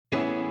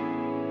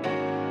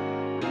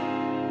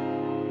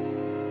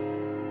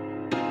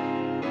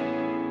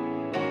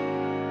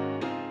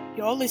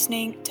You're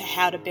listening to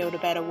How to Build a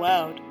Better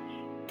World,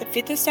 the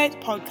Fifth Estates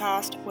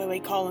podcast where we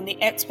call on the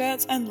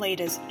experts and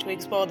leaders to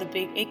explore the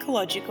big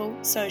ecological,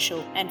 social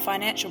and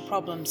financial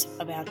problems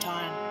of our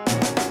time.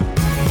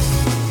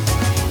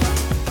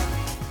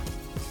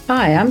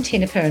 Hi, I'm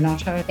Tina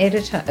Perinotto,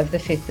 editor of the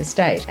Fifth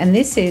Estate, and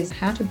this is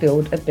How to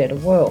Build a Better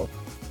World.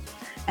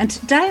 And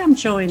today I'm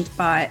joined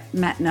by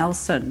Matt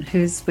Nelson,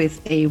 who's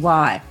with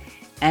EY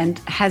and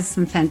has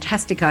some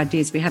fantastic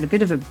ideas. We had a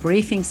bit of a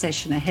briefing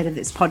session ahead of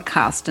this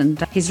podcast, and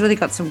he's really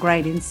got some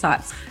great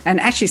insights and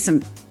actually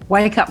some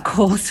wake-up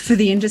calls for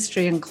the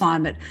industry and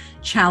climate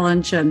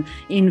challenge and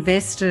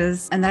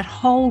investors and that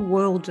whole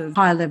world of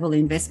high-level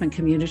investment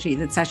community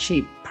that's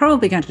actually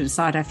probably going to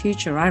decide our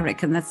future, I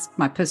reckon. That's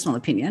my personal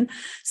opinion.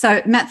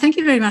 So, Matt, thank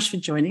you very much for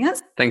joining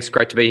us. Thanks.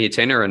 Great to be here,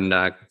 Tina, and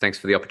thanks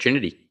for the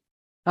opportunity.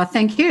 Oh,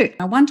 thank you.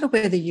 I wonder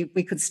whether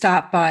we could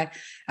start by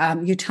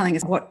you telling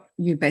us what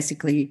you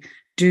basically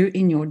do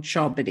in your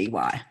job at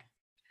EY.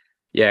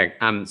 Yeah,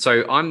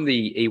 so I'm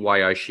the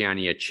EY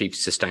Oceania Chief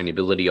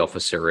Sustainability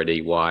Officer at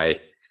EY,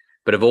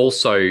 but have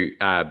also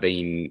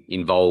been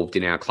involved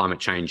in our climate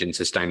change and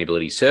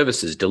sustainability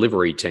services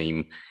delivery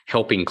team,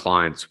 helping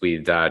clients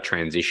with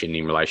transition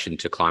in relation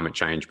to climate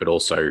change, but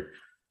also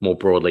more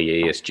broadly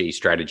ESG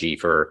strategy.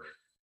 For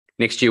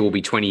next year will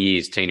be 20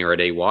 years, Tina,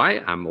 at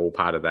EY. I'm all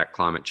part of that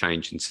climate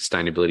change and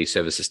sustainability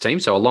services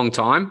team. So a long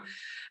time.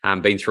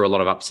 Been through a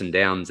lot of ups and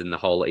downs in the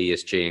whole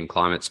ESG and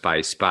climate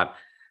space. But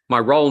my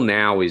role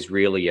now is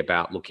really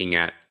about looking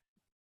at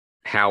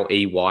how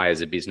EY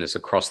as a business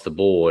across the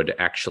board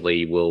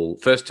actually will,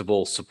 first of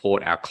all,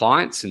 support our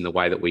clients in the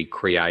way that we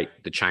create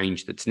the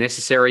change that's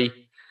necessary,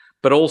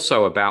 but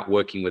also about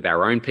working with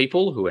our own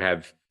people who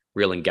have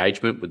real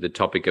engagement with the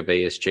topic of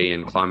ESG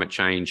and climate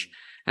change,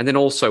 and then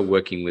also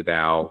working with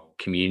our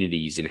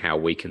communities in how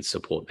we can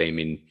support them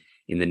in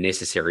the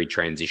necessary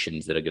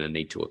transitions that are going to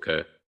need to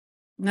occur.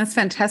 That's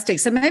fantastic.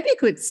 So maybe you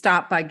could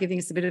start by giving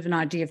us a bit of an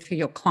idea of who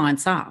your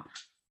clients are.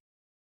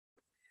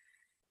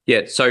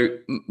 Yeah, so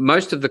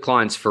most of the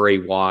clients for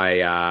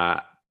EY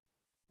are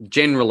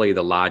generally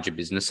the larger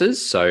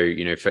businesses. So,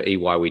 for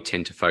EY, we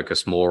tend to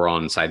focus more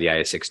on, say, the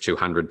ASX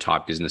 200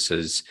 type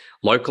businesses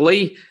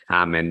locally,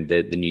 and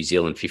the New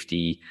Zealand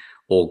 50,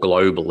 or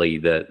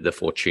globally, the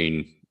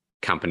Fortune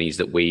companies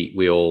that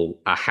we all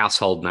are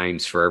household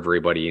names for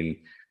everybody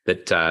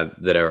that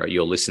are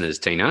your listeners,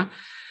 Tina.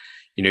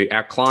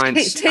 Our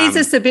clients tease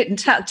us a bit and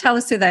tell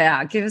us who they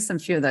are. Give us some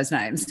few of those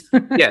names.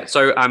 Yeah.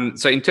 So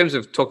in terms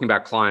of talking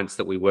about clients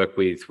that we work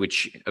with,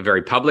 which are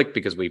very public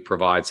because we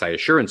provide, say,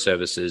 assurance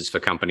services for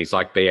companies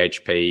like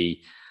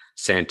BHP,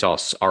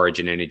 Santos,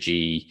 Origin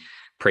Energy,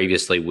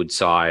 previously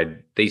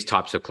Woodside, these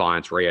types of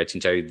clients, Rio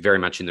Tinto, very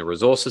much in the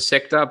resources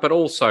sector, but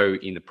also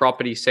in the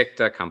property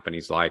sector,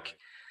 companies like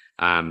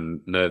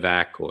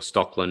Mirvac or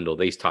Stockland or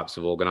these types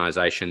of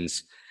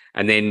organizations.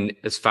 And then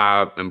as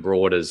far and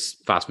broad as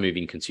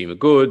fast-moving consumer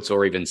goods,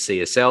 or even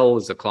CSL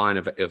is a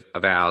client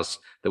of ours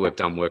that we've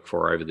done work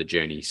for over the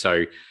journey.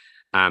 So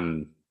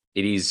it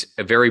is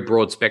a very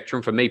broad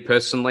spectrum. For me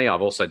personally,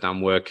 I've also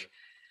done work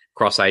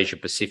across Asia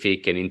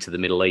Pacific and into the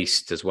Middle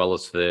East, as well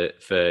as for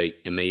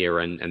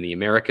EMEA and the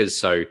Americas.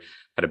 So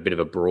had a bit of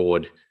a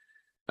broad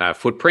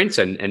footprint.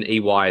 And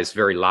EY is a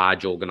very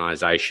large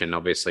organization,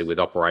 obviously, with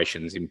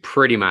operations in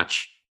pretty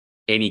much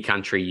any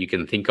country you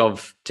can think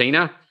of,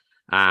 Tina.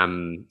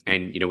 And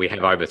we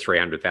have over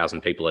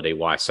 300,000 people at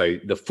EY. So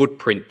the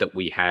footprint that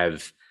we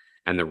have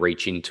and the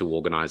reach into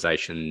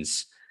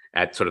organizations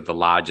at sort of the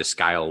larger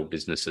scale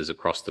businesses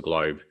across the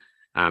globe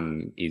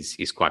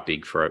is quite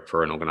big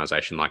for an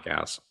organization like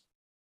ours.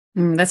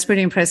 That's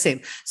pretty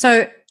impressive.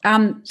 So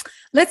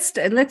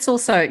let's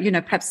also,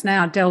 perhaps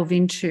now delve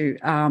into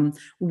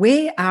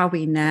where are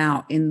we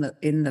now in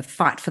the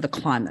fight for the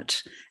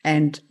climate,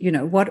 and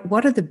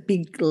what are the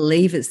big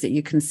levers that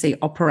you can see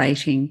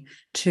operating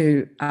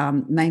to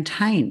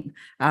maintain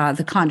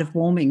the kind of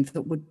warming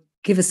that would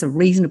give us a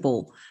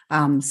reasonable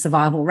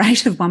survival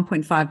rate of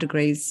 1.5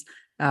 degrees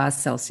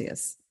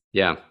Celsius?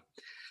 Yeah.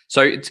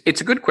 So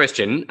it's a good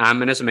question.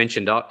 And as I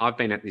mentioned, I've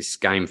been at this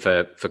game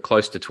for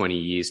close to 20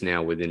 years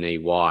now within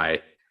EY.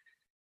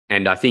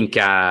 And I think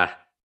I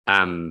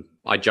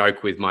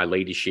joke with my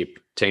leadership,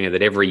 Tina,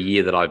 that every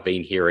year that I've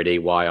been here at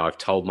EY, I've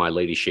told my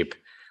leadership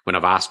when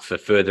I've asked for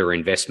further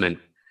investment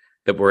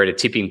that we're at a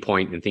tipping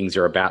point and things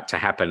are about to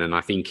happen. And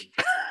I think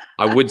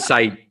I would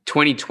say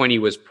 2020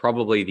 was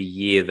probably the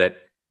year that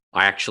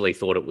I actually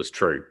thought it was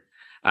true.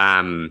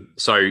 In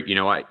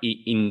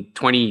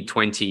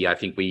 2020, I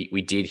think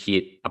we did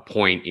hit a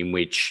point in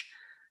which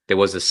there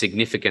was a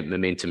significant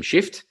momentum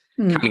shift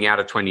coming out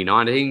of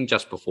 2019.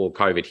 Just before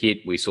COVID hit,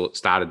 we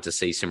started to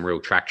see some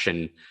real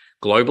traction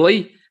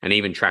globally and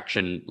even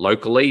traction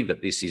locally,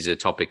 that this is a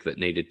topic that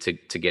needed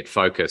to get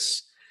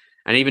focus.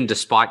 And even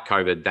despite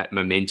COVID, that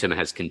momentum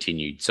has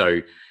continued.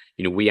 So,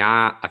 we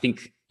are, I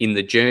think, in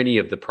the journey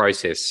of the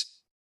process,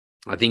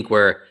 I think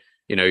we're,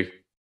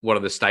 what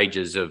are the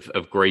stages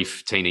of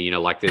grief, Tina?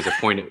 There's a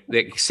point, the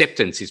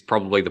acceptance is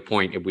probably the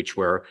point at which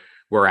we're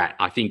at.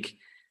 I think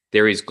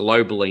there is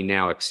globally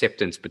now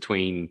acceptance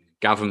between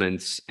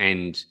governments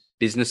and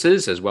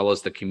businesses as well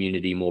as the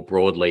community more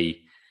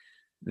broadly,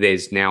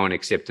 there's now an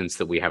acceptance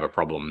that we have a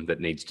problem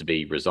that needs to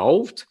be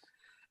resolved.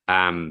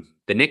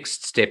 The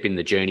next step in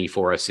the journey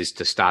for us is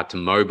to start to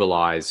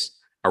mobilize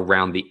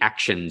around the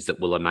actions that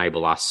will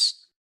enable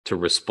us to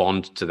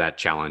respond to that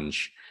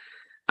challenge.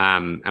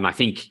 And I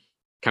think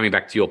coming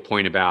back to your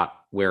point about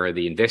where are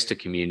the investor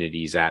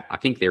communities at, I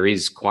think there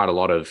is quite a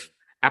lot of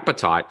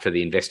appetite for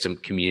the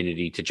investment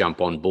community to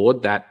jump on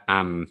board that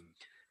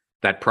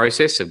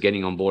process of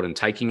getting on board and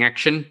taking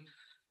action.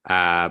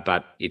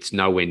 But it's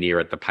nowhere near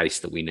at the pace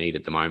that we need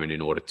at the moment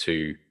in order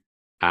to,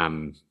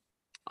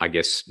 I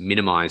guess,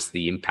 minimize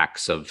the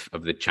impacts of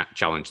the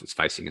challenge that's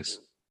facing us.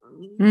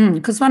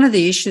 Because one of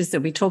the issues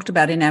that we talked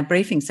about in our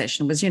briefing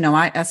session was,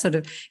 I sort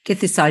of get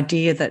this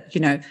idea that,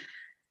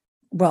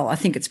 well, I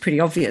think it's pretty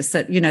obvious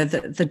that,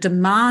 the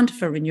demand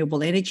for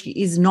renewable energy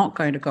is not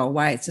going to go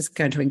away. It's just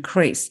going to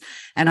increase.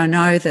 And I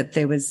know that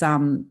there was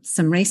some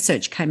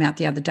research came out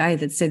the other day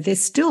that said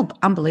there's still,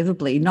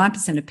 unbelievably,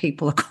 9% of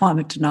people are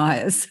climate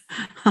deniers.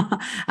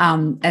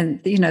 And,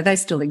 they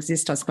still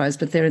exist, I suppose,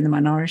 but they're in the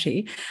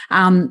minority.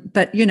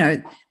 But,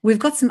 we've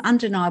got some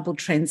undeniable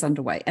trends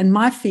underway. And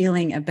my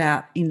feeling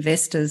about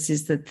investors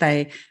is that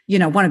they,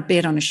 want to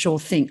bet on a sure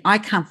thing. I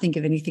can't think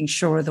of anything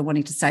surer than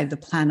wanting to save the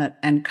planet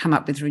and come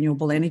up with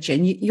renewable energy.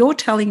 And you're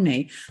telling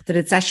me that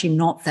it's actually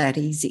not that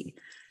easy.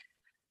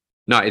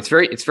 No, it's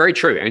very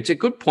true. And it's a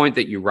good point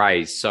that you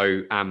raised.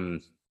 So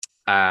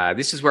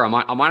this is where I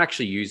might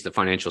actually use the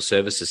financial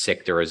services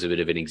sector as a bit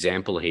of an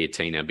example here,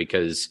 Tina,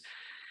 because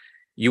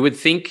you would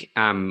think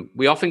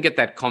we often get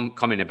that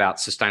comment about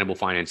sustainable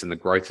finance and the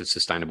growth of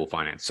sustainable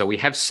finance. So we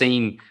have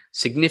seen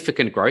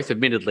significant growth,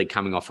 admittedly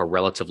coming off a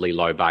relatively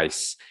low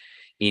base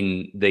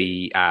in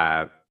the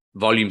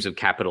volumes of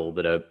capital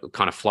that are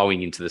kind of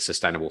flowing into the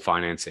sustainable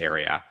finance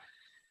area.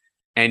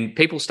 And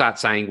people start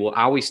saying, well,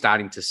 are we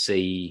starting to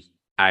see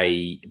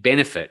a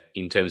benefit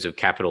in terms of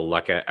capital,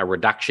 like a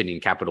reduction in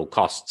capital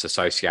costs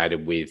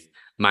associated with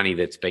money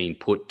that's being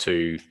put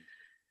to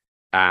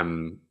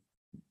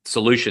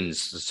solutions,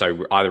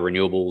 so either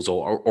renewables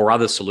or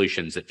other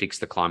solutions that fix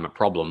the climate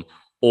problem,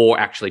 or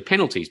actually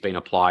penalties being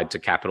applied to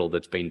capital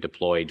that's been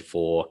deployed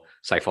for,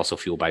 say, fossil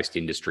fuel-based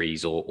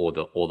industries or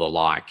the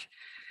like.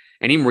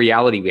 And in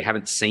reality, we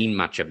haven't seen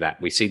much of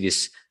that. We see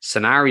this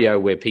scenario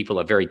where people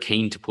are very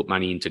keen to put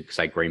money into,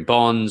 say, green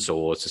bonds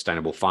or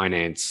sustainable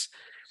finance,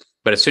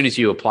 but as soon as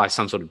you apply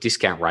some sort of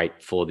discount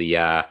rate for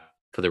the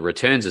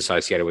returns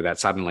associated with that,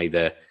 suddenly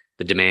the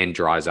demand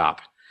dries up.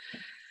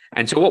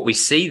 And so what we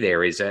see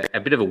there is a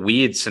bit of a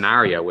weird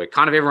scenario where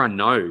kind of everyone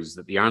knows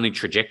that the only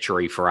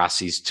trajectory for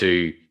us is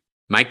to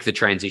make the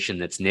transition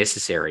that's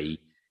necessary,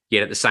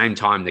 yet at the same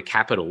time, the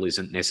capital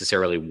isn't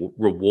necessarily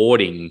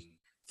rewarding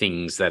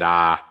things that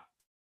are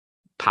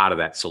part of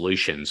that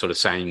solution, sort of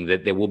saying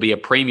that there will be a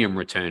premium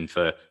return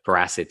for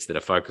assets that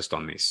are focused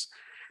on this.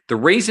 The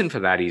reason for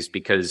that is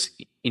because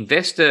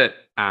investor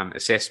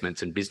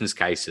assessments and business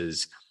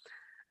cases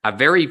are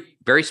very,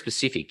 very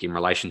specific in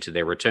relation to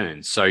their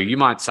returns. So you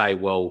might say,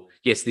 well,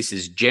 yes, this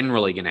is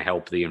generally going to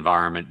help the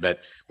environment, but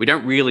we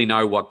don't really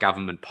know what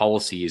government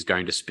policy is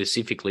going to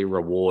specifically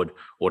reward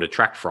or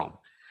detract from.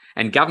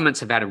 And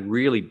governments have had a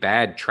really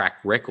bad track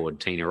record,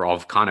 Tina,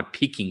 of kind of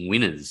picking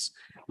winners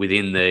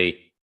within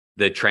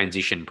the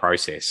transition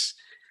process.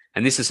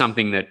 And this is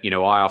something that, I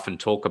often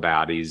talk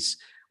about is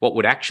what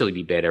would actually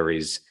be better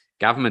is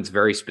government's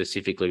very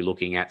specifically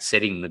looking at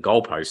setting the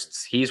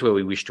goalposts. Here's where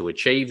we wish to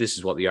achieve. This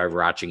is what the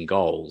overarching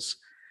goals.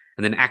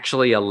 And then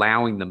actually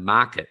allowing the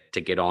market to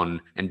get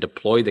on and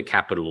deploy the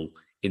capital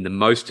in the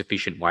most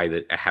efficient way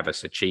that have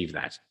us achieve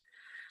that.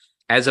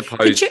 As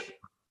opposed...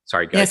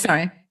 Sorry, go ahead.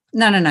 Sorry.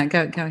 No.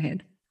 Go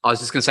ahead. I was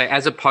just going to say,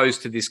 as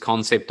opposed to this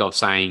concept of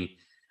saying,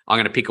 I'm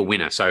going to pick a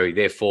winner. So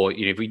therefore,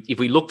 if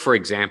we look, for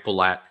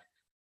example, at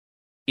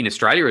in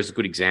Australia is a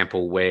good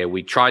example where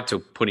we tried to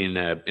put in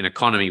an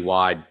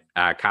economy-wide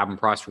carbon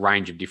price,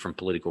 range of different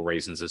political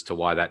reasons as to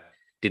why that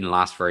didn't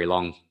last very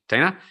long,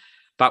 Tina.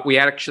 But we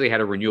actually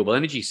had a renewable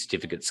energy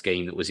certificate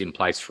scheme that was in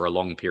place for a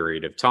long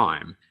period of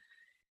time.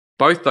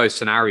 Both those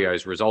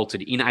scenarios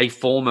resulted in a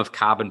form of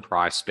carbon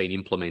price being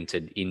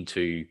implemented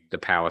into the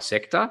power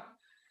sector.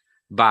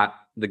 But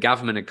the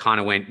government had kind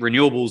of went,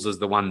 renewables is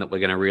the one that we're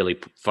going to really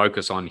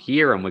focus on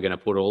here, and we're going to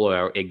put all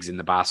our eggs in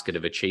the basket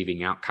of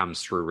achieving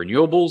outcomes through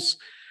renewables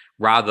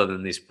rather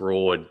than this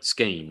broad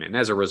scheme. And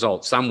as a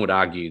result, some would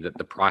argue that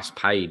the price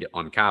paid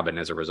on carbon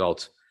as a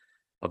result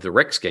of the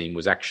REC scheme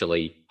was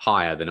actually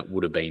higher than it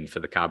would have been for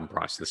the carbon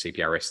price, the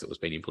CPRS that was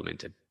being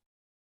implemented.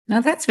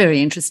 Now, that's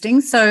very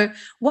interesting. So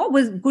what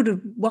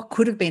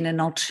could have been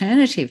an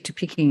alternative to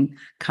picking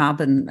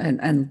carbon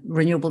and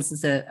renewables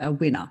as a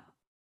winner?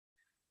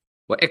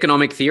 Well,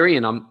 economic theory,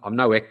 and I'm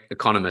no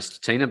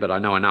economist, Tina, but I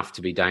know enough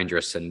to be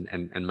dangerous and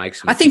make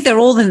some... I think they're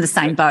all in the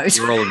same boat.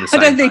 They're all in the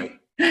same boat.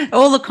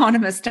 All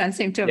economists don't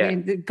seem to have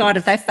been, God,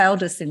 have they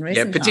failed us in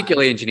recent times?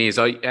 Particularly engineers.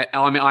 I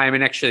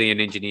am actually an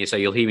engineer, so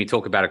you'll hear me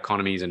talk about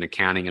economies and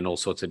accounting and all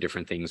sorts of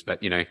different things, but,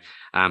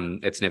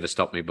 it's never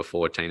stopped me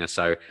before, Tina.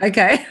 So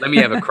okay. Let me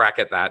have a crack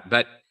at that.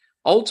 But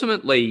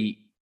ultimately,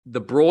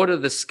 the broader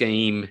the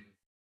scheme,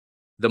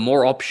 the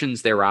more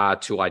options there are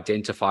to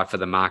identify for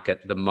the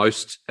market the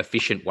most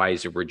efficient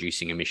ways of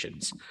reducing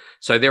emissions.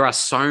 So there are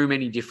so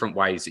many different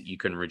ways that you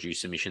can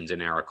reduce emissions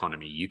in our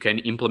economy. You can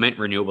implement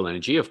renewable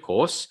energy, of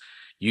course.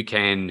 You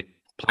can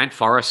plant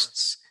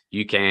forests.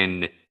 You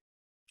can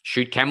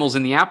shoot camels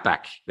in the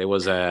outback. There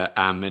was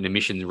an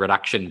emission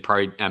reduction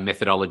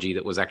methodology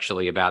that was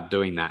actually about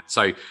doing that.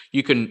 So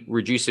you can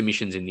reduce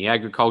emissions in the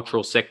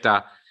agricultural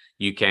sector.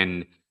 You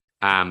can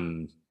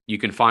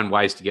find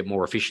ways to get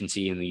more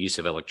efficiency in the use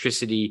of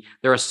electricity.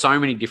 There are so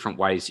many different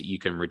ways that you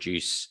can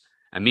reduce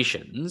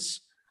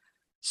emissions.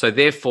 So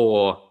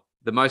therefore,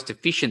 the most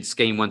efficient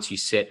scheme, once you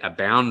set a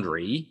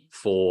boundary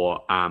for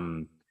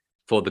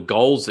the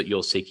goals that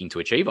you're seeking to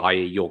achieve,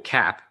 i.e. your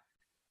cap,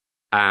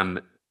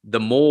 the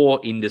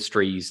more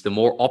industries, the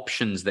more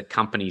options that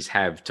companies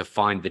have to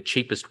find the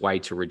cheapest way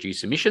to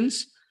reduce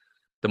emissions,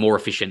 the more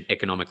efficient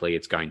economically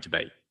it's going to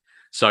be.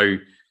 So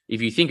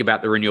if you think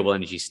about the Renewable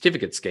Energy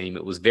Certificate Scheme,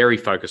 it was very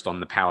focused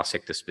on the power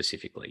sector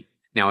specifically.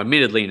 Now,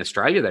 admittedly, in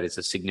Australia, that is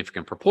a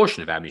significant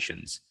proportion of our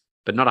emissions,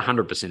 but not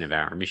 100% of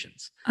our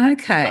emissions.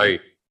 Okay.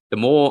 So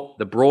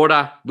the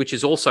broader, which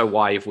is also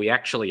why if we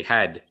actually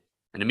had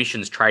an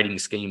emissions trading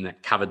scheme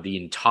that covered the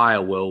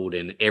entire world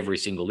and every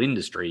single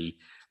industry,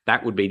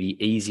 that would be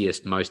the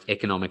easiest, most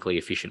economically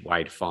efficient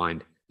way to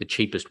find the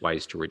cheapest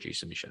ways to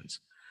reduce emissions.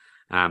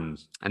 And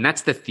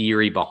that's the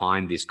theory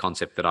behind this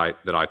concept that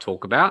I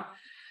talk about.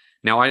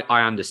 Now,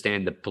 I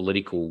understand the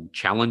political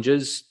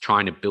challenges.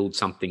 Trying to build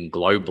something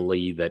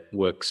globally that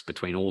works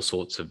between all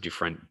sorts of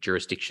different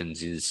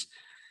jurisdictions is,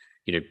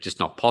 just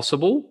not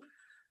possible.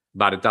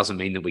 But it doesn't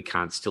mean that we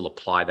can't still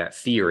apply that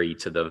theory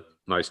to the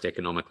most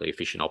economically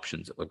efficient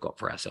options that we've got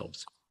for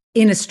ourselves.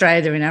 In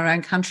Australia, in our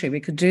own country, we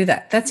could do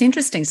that. That's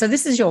interesting. So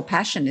this is your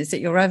passion, is it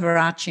your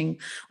overarching,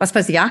 I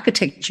suppose, the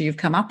architecture you've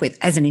come up with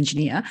as an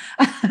engineer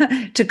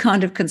to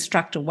kind of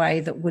construct a way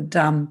that would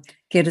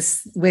get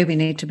us where we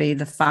need to be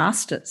the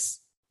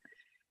fastest?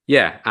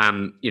 Yeah.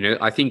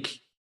 I think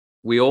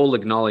we all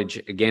acknowledge,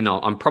 again,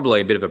 I'm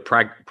probably a bit of a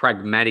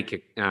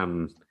pragmatic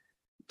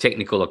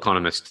technical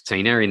economist,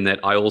 Tina, in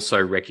that I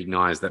also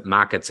recognise that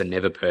markets are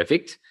never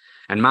perfect.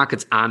 And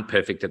markets aren't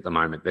perfect at the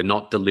moment. They're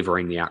not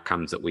delivering the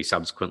outcomes that we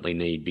subsequently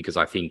need, because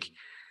I think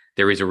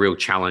there is a real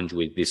challenge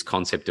with this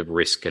concept of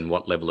risk and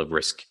what level of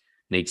risk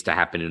needs to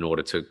happen in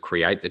order to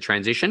create the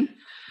transition.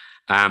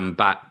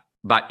 But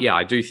yeah,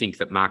 I do think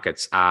that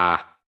markets are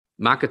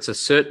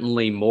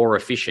certainly more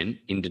efficient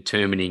in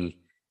determining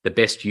the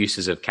best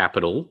uses of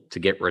capital to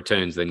get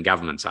returns than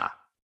governments are.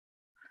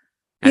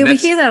 And we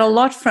hear that a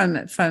lot from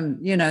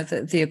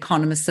the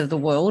economists of the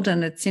world,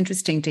 and it's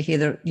interesting to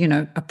hear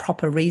a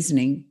proper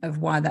reasoning of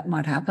why that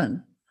might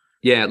happen.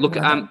 Yeah, look,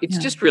 it's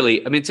just really,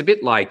 it's a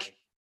bit like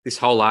this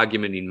whole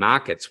argument in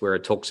markets where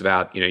it talks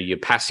about, your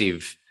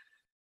passive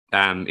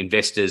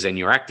investors and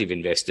your active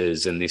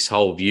investors, and this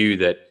whole view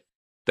that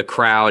the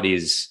crowd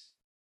is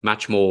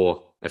much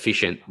more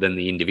efficient than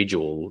the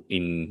individual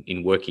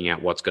in working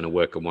out what's going to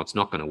work and what's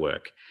not going to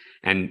work.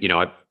 And,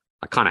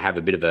 I kind of have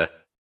a bit of a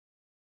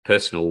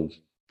personal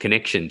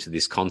connection to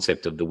this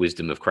concept of the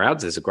wisdom of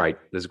crowds. There's a great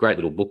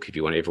little book if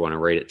you want everyone to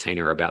read it,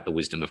 Tina, about the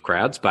wisdom of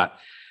crowds. But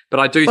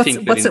I do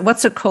think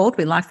what's it called?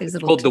 We like these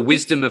little. It's called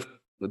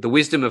the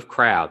wisdom of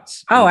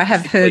crowds. Oh, I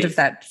have heard of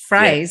that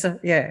phrase.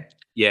 Yeah.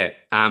 Yeah.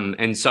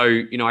 And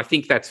so I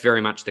think that's very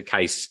much the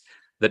case,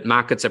 that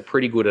markets are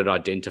pretty good at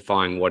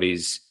identifying what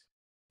is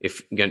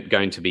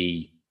going to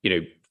be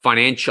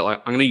financial.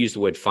 I'm going to use the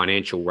word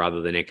financial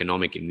rather than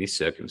economic in this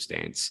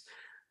circumstance.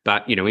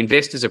 But,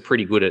 investors are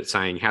pretty good at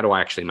saying, how do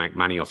I actually make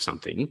money off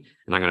something?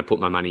 And I'm going to put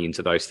my money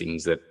into those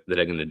things that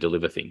are going to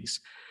deliver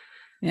things.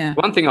 Yeah.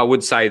 One thing I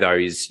would say, though,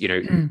 is,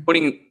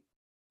 putting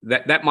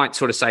that might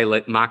sort of say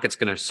market's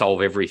going to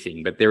solve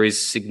everything, but there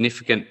is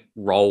significant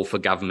role for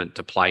government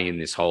to play in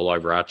this whole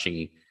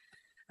overarching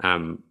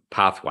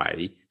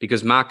pathway,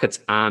 because markets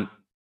aren't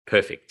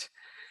perfect.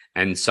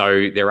 And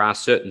so there are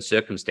certain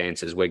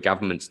circumstances where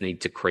governments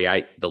need to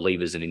create the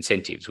levers and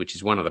incentives, which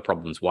is one of the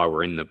problems why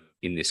we're in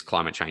this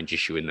climate change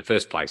issue in the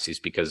first place, is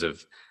because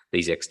of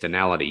these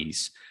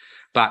externalities.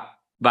 But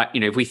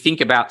if we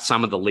think about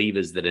some of the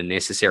levers that are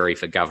necessary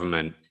for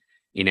government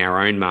in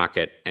our own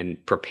market and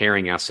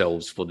preparing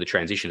ourselves for the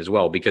transition as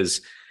well,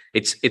 because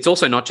it's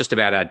also not just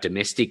about our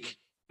domestic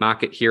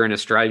market here in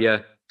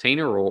Australia,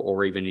 Tina,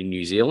 or even in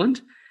New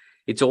Zealand.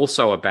 It's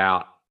also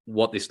about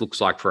what this looks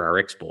like for our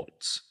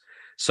exports.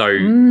 So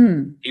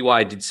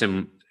EY did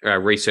some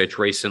research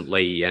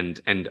recently,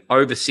 and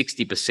over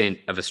 60%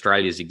 of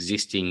Australia's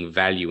existing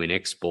value in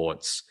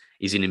exports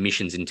is in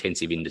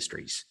emissions-intensive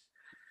industries.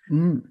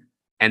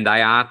 And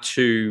they are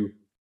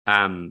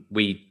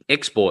we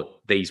export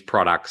these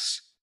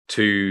products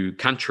to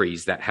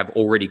countries that have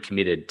already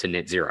committed to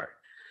net zero.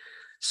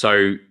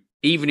 So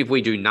even if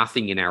we do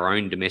nothing in our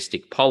own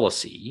domestic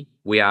policy,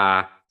 we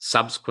are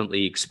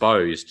subsequently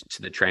exposed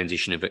to the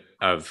transition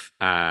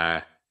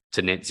to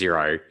net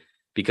zero,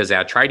 because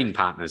our trading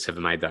partners have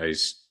made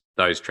those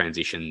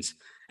transitions,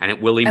 and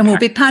it will impact and will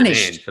be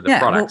punished for the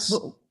products.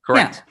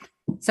 Correct.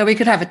 Yeah. So we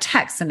could have a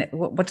tax, and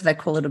what do they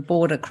call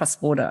it?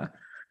 Cross-border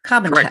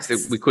Carbon Correct.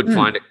 tax. We could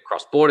find a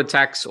cross-border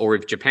tax, or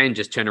if Japan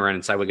just turn around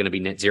and say we're going to be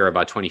net zero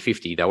by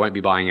 2050, they won't be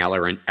buying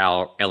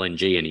our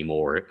LNG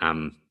anymore,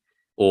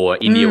 or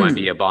India won't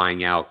be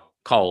buying our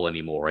coal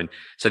anymore. And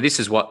so this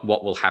is what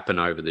will happen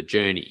over the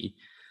journey.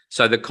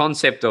 So the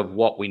concept of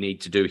what we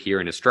need to do here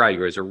in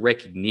Australia is a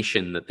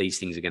recognition that these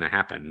things are going to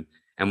happen,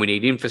 and we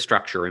need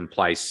infrastructure in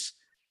place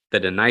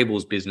that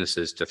enables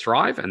businesses to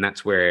thrive, and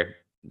that's where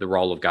the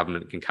role of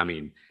government can come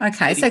in.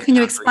 Okay, so can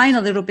you explain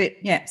a little bit?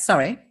 Yeah,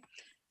 sorry.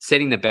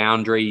 Setting the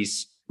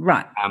boundaries.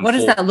 Right. What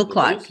does that look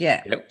like?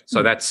 Yeah. Yep.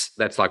 So that's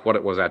like what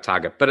it was our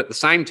target. But at the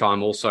same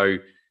time, also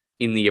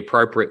in the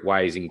appropriate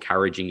ways,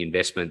 encouraging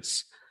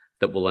investments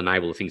that will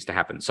enable things to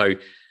happen. So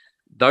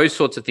those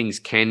sorts of things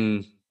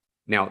can,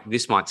 now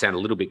this might sound a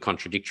little bit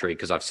contradictory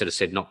because I've sort of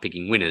said not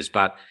picking winners,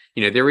 but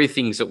there are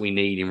things that we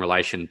need in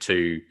relation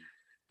to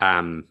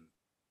an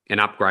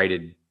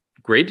upgraded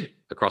grid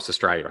across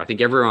Australia. I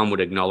think everyone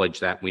would acknowledge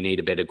that we need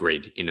a better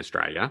grid in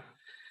Australia,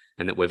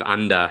 and that we've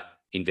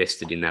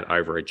invested in that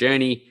over a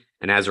journey.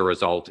 And as a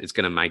result, it's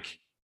going to make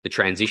the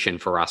transition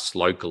for us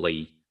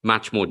locally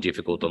much more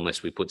difficult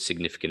unless we put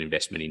significant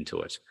investment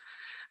into it.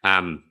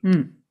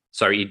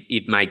 So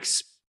it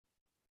makes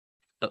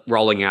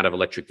rolling out of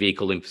electric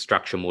vehicle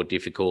infrastructure more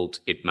difficult.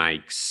 It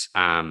makes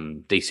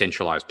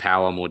decentralized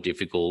power more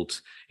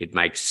difficult. It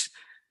makes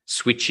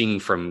switching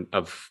to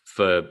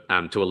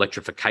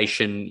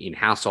electrification in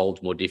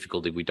households more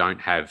difficult if we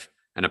don't have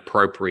an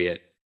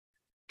appropriate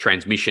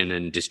transmission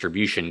and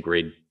distribution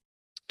grid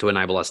to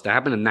enable us to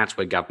happen. And that's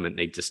where government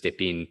needs to step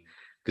in,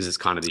 because it's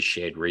kind of this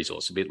shared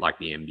resource, a bit like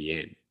the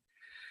NBN.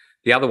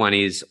 The other one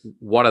is,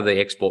 what are the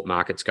export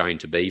markets going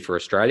to be for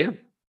Australia?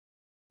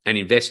 And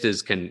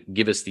investors can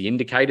give us the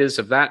indicators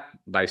of that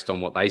based on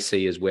what they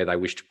see as where they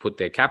wish to put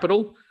their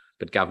capital.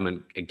 But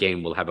government,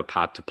 again, will have a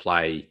part to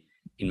play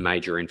in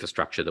major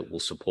infrastructure that will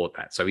support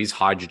that. So is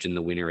hydrogen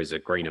the winner? Is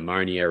it green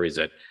ammonia? Is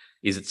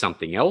it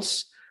something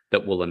else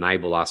that will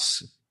enable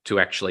us to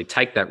actually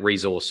take that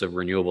resource of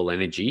renewable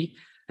energy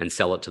and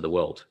sell it to the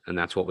world? And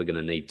that's what we're going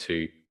to need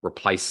to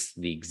replace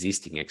the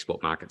existing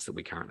export markets that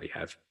we currently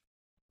have.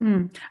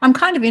 I'm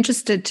kind of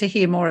interested to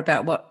hear more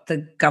about what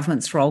the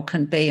government's role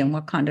can be, and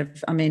what kind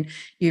of,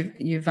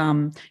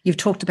 you've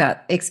talked about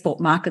export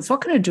markets.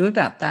 What can it do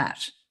about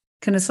that?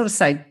 Can it sort of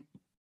say,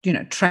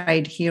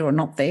 trade here or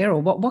not there,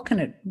 or what can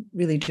it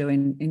really do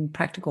in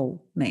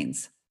practical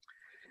means?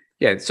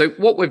 Yeah, so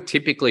what we've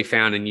typically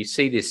found, and you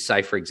see this,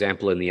 say, for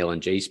example, in the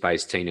LNG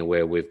space, Tina,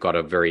 where we've got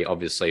a very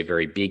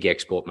big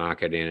export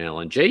market in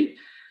LNG,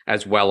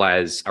 as well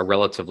as a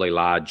relatively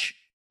large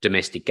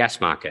domestic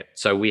gas market.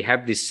 So we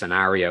have this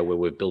scenario where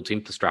we've built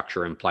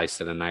infrastructure in place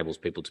that enables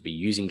people to be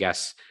using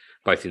gas,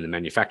 both in the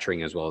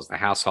manufacturing as well as the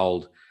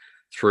household,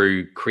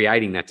 through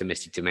creating that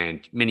domestic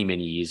demand many,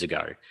 many years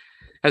ago.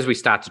 As we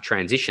start to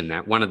transition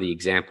that, one of the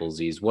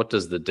examples is, what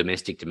does the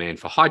domestic demand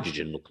for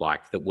hydrogen look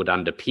like that would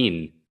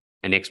underpin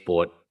an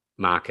export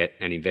market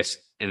and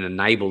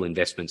enable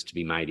investments to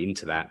be made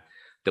into that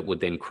would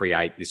then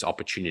create this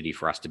opportunity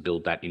for us to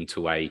build that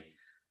into a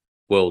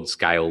world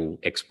scale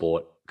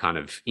export kind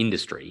of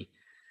industry.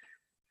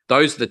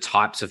 Those are the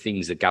types of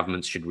things that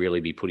governments should really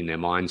be putting their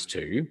minds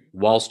to,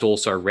 whilst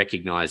also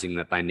recognizing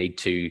that they need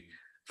to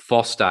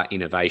foster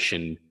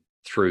innovation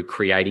through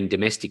creating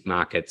domestic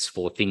markets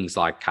for things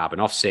like carbon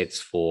offsets,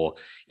 for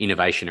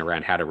innovation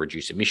around how to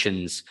reduce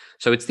emissions.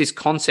 So it's this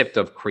concept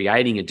of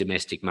creating a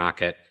domestic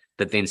market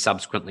that then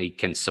subsequently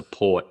can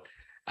support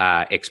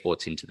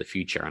exports into the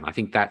future. And I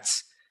think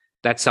that's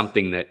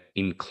something that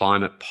in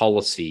climate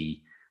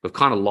policy, we've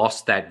kind of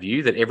lost that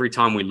view, that every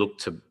time we look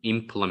to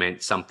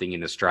implement something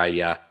in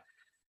Australia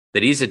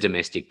that is a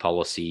domestic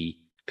policy,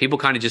 people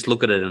kind of just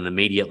look at it and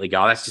immediately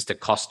go, that's just a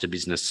cost to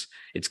business.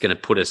 It's going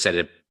to put us at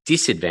a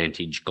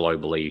disadvantage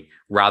globally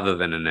rather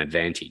than an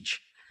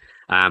advantage.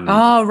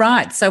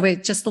 Right. So we're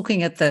just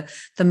looking at the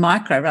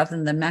micro rather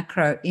than the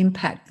macro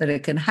impact that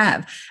it can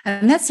have.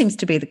 And that seems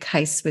to be the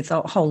case with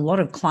a whole lot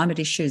of climate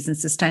issues and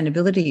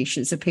sustainability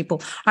issues of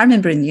people. I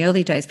remember in the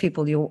early days,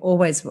 people, you were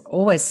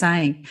always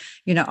saying,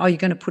 you're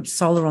going to put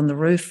solar on the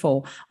roof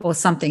or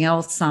something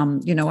else,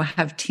 or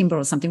have timber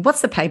or something.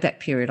 What's the payback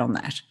period on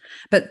that?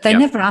 But they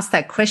never asked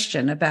that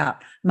question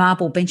about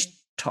marble bench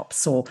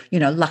tops or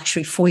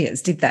luxury foyers,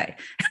 did they?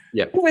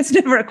 Yeah. It was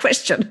never a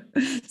question.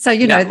 So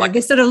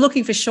they're sort of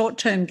looking for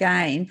short-term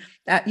gain.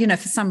 For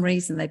some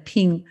reason they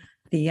ping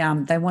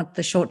they want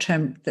the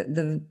short-term,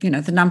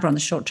 the number on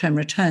the short-term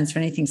returns for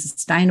anything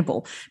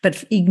sustainable,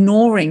 but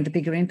ignoring the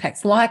bigger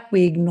impacts, like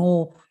we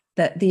ignore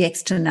the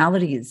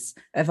externalities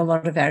of a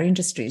lot of our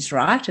industries,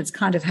 right? It's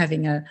kind of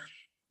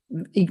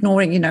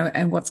ignoring,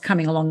 and what's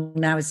coming along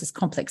now is this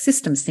complex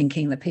systems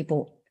thinking that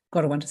people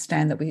got to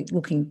understand that we're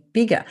looking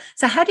bigger.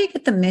 So how do you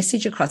get the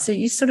message across? So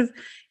do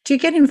you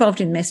get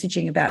involved in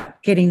messaging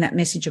about getting that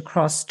message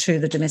across to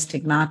the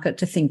domestic market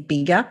to think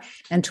bigger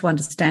and to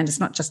understand it's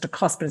not just a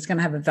cost, but it's going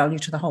to have a value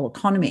to the whole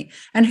economy?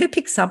 And who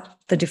picks up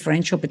the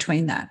differential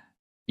between that?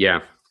 Yeah.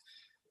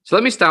 So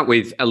let me start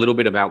with a little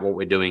bit about what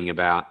we're doing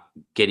about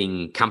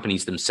getting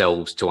companies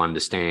themselves to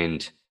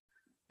understand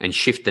and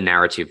shift the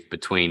narrative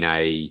between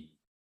a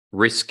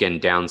risk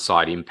and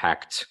downside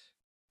impact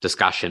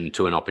discussion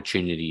to an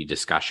opportunity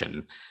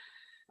discussion.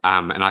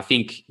 And I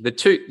think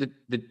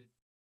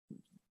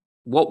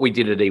what we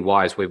did at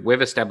EY is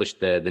we've established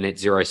the Net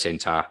Zero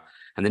Centre,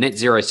 and the Net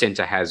Zero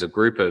Centre has a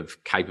group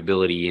of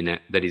capability in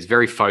it that is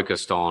very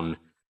focused on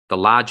the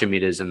large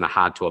emitters and the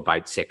hard to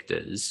abate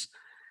sectors,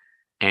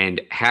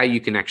 and how you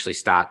can actually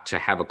start to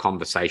have a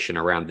conversation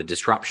around the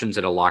disruptions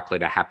that are likely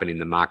to happen in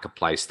the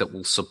marketplace that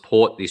will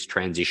support this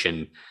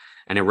transition,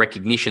 and a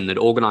recognition that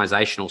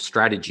organizational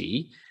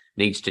strategy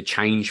needs to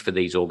change for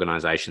these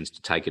organizations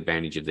to take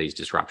advantage of these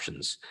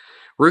disruptions.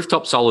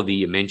 Rooftop solar that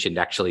you mentioned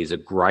actually is a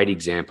great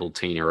example,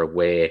 Tina, of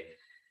where,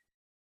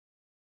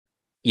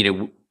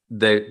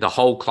 the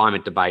whole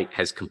climate debate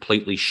has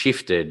completely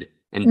shifted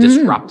and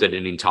disrupted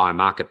an entire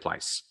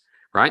marketplace,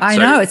 right? I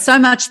know, it's so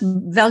much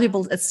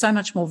valuable. It's so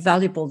much more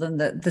valuable than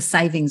the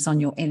savings on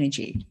your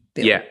energy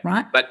bill, yeah,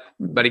 right?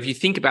 But if you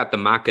think about the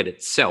market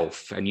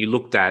itself, and you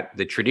looked at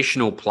the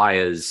traditional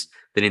players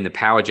that in the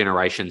power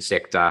generation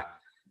sector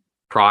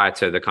prior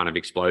to the kind of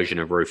explosion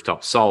of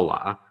rooftop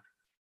solar,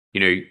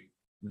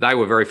 they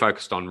were very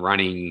focused on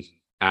running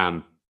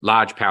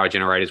large power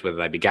generators, whether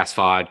they be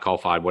gas-fired,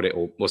 coal-fired,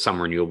 or some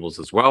renewables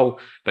as well,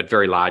 but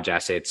very large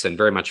assets and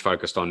very much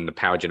focused on the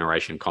power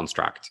generation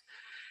construct.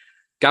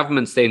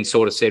 Governments then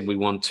sort of said, we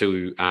want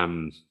to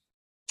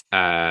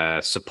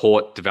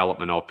support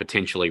development of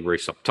potentially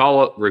rooftop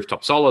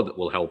solar that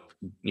will help,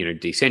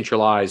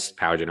 decentralize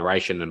power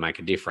generation and make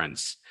a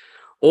difference.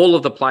 All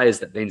of the players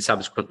that then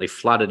subsequently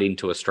flooded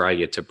into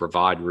Australia to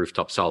provide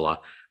rooftop solar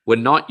were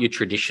not your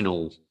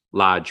traditional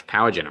large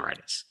power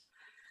generators.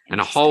 And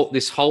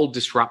this whole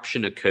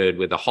disruption occurred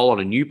where a whole lot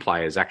of new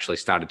players actually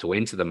started to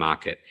enter the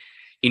market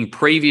in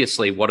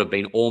previously what have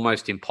been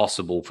almost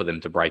impossible for them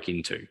to break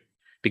into,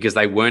 because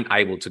they weren't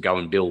able to go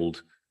and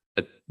build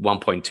a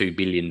 $1.2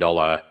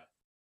 billion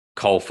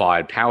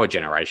coal-fired power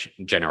generator.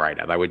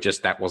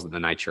 That wasn't the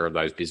nature of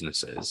those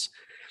businesses.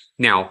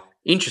 Now,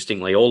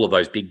 interestingly, all of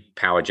those big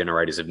power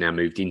generators have now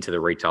moved into the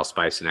retail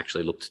space and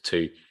actually looked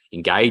to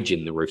engage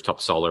in the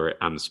rooftop solar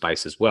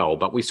space as well.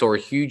 But we saw a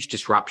huge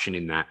disruption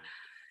in that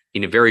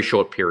in a very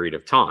short period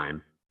of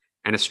time.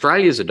 And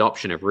Australia's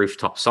adoption of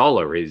rooftop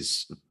solar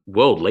is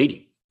world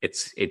leading.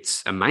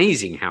 It's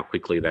amazing how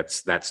quickly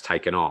that's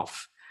taken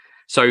off.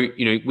 So,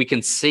 we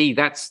can see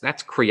that's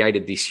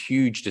created this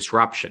huge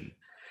disruption.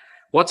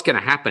 What's going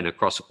to happen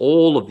across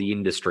all of the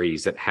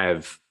industries that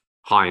have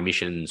high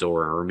emissions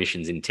or are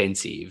emissions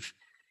intensive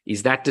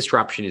is that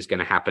disruption is going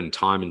to happen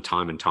time and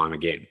time and time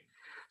again.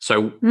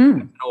 So as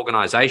an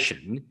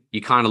organization,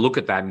 you kind of look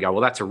at that and go,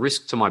 well, that's a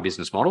risk to my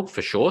business model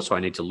for sure, so I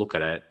need to look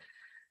at it.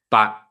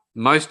 But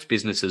most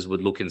businesses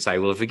would look and say,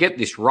 well, if we get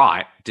this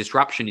right,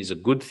 disruption is a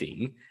good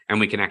thing and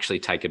we can actually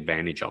take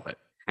advantage of it,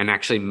 and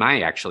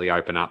may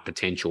open up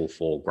potential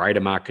for greater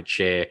market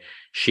share,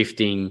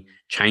 shifting,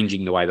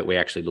 changing the way that we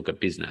actually look at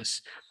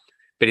business.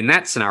 But in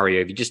that scenario,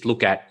 if you just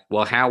look at,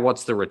 well,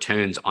 what's the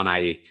returns on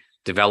a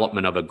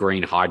development of a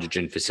green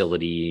hydrogen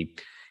facility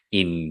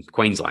in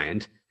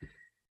Queensland,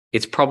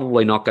 it's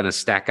probably not going to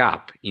stack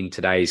up in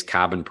today's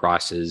carbon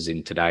prices,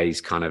 in today's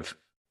kind of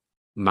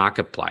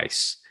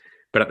marketplace.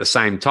 But at the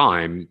same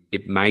time,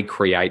 it may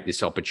create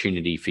this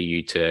opportunity for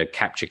you to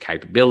capture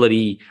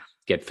capability,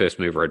 get first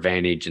mover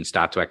advantage, and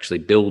start to actually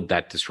build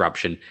that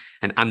disruption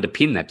and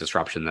underpin that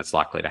disruption that's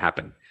likely to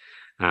happen.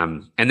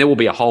 And there will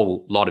be a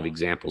whole lot of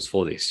examples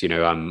for this.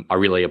 I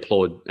really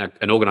applaud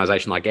an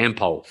organization like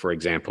Ampol, for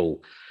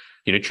example,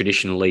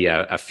 traditionally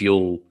a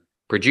fuel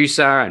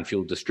producer and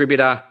fuel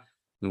distributor.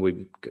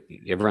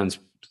 Everyone's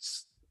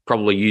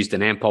probably used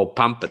an Ampol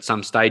pump at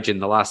some stage in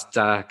the last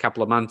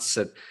couple of months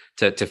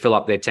to fill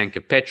up their tank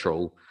of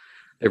petrol.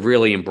 They've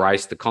really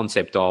embraced the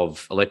concept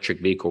of electric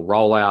vehicle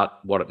rollout,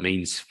 what it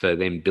means for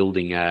them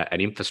building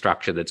an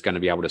infrastructure that's going to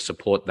be able to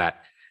support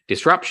that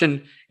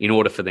disruption in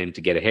order for them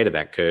to get ahead of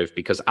that curve.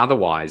 Because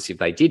otherwise, if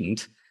they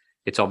didn't,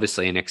 it's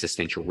obviously an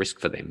existential risk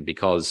for them,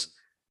 because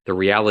the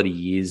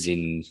reality is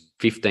in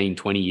 15,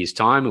 20 years'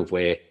 time, if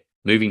we're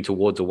moving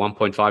towards a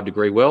 1.5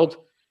 degree world,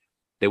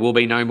 there will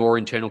be no more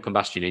internal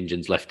combustion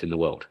engines left in the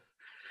world.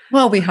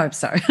 Well, we hope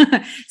so.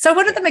 So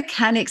what are the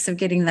mechanics of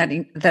getting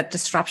that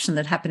disruption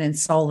that happened in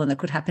solar and that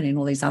could happen in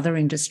all these other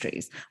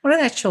industries?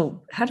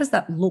 How does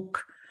that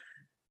look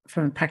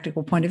from a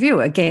practical point of view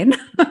again?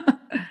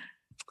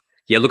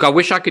 Yeah, look, I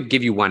wish I could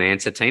give you one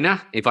answer,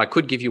 Tina. If I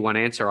could give you one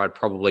answer, I'd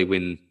probably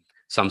win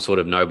some sort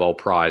of Nobel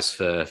Prize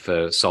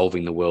for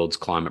solving the world's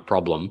climate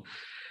problem.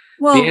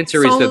 Well, the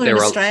answer is that there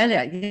in are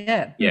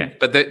Australia, yeah.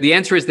 But the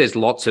answer is there's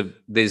lots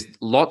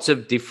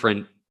of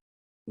different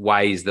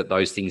ways that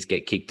those things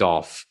get kicked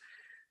off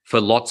for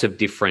lots of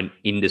different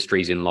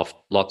industries in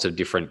lots of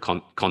different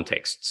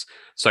contexts.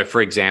 So,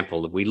 for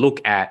example, if we look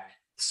at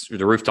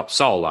the rooftop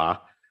solar,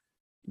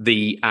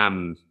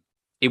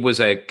 it was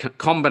a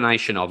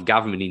combination of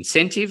government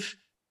incentive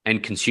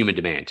and consumer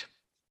demand,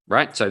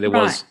 right? So there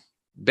was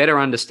better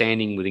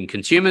understanding within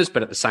consumers,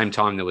 but at the same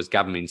time there was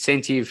government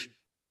incentive.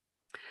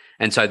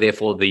 And so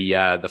therefore the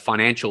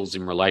financials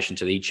in relation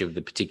to each of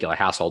the particular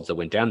households that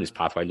went down this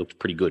pathway looked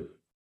pretty good.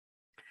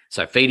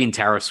 So feed-in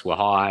tariffs were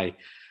high.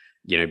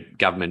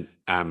 Government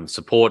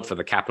support for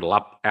the capital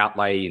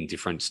outlay in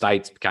different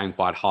states became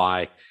quite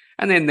high.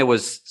 And then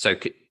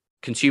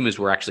consumers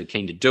were actually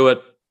keen to do it.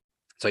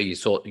 So you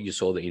saw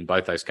that in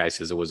both those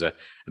cases, there was a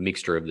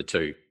mixture of the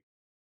two.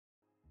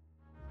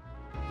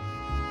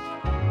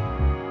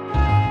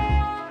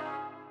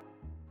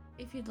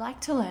 If you'd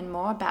like to learn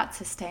more about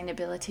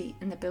sustainability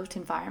in the built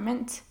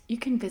environment, you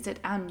can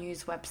visit our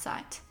news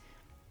website,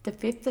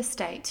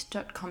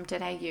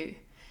 thefifthestate.com.au,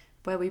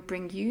 where we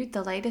bring you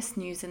the latest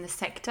news in the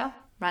sector,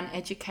 run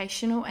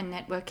educational and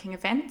networking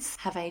events,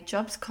 have a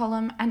jobs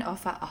column, and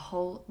offer a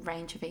whole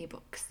range of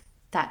ebooks.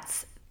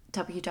 That's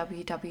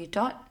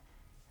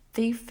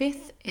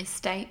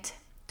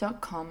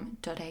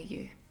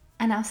www.thefifthestate.com.au.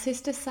 And our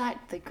sister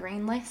site, The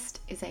Green List,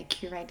 is a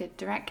curated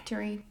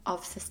directory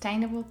of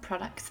sustainable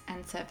products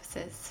and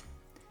services.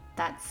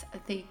 That's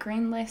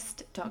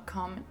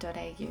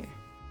thegreenlist.com.au.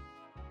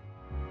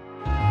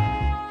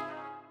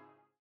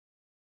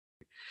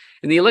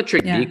 In the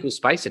electric vehicle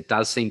space, it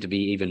does seem to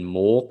be even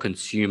more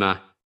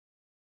consumer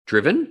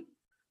driven.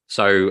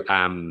 So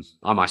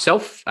I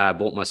myself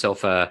bought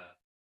myself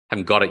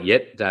haven't got it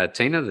yet,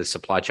 Tina. There's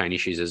supply chain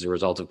issues as a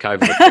result of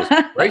COVID, of course,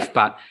 brief,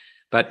 but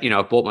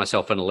I bought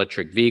myself an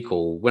electric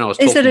vehicle when I was.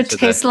 Is it a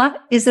Tesla?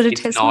 Is it a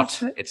Tesla?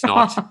 It's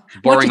not.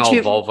 Boring old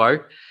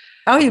Volvo.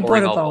 Oh, you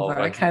bought a Volvo.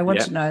 Okay, I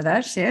want to know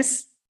that.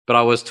 Yes. But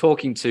I was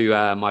talking to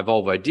my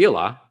Volvo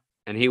dealer,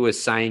 and he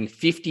was saying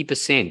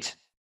 50%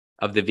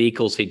 of the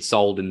vehicles he'd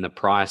sold in the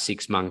prior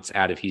 6 months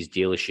out of his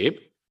dealership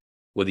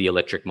were the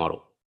electric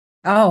model.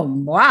 Oh,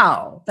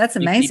 wow. That's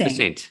amazing.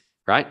 50%,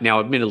 right? Now,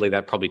 admittedly,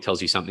 that probably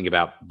tells you something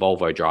about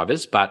Volvo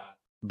drivers, but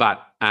the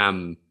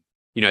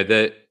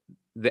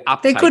uptake.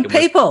 They're good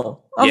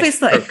people,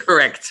 obviously. Yes,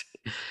 correct.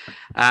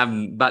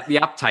 But the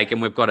uptake,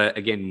 and we've got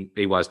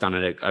EY's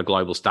done a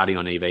global study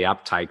on EV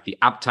uptake. The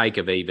uptake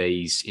of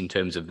EVs in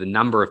terms of the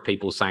number of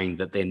people saying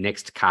that their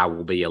next car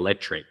will be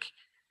electric,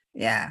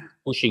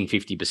 pushing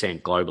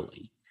 50%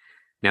 globally.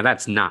 Now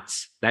that's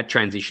nuts. That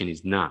transition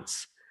is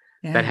nuts.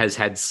 Yeah. That has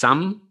had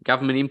some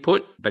government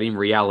input, but in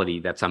reality,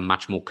 that's a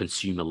much more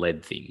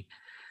consumer-led thing.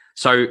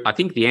 So I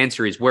think the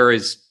answer is,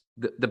 whereas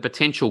the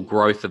potential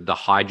growth of the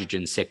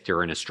hydrogen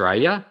sector in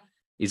Australia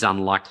is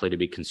unlikely to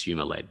be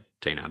consumer-led,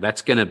 Tina.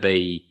 That's going to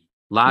be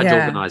large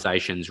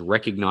organisations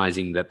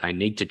recognising that they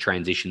need to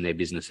transition their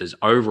businesses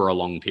over a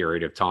long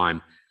period of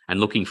time and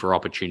looking for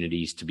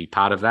opportunities to be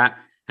part of that,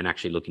 and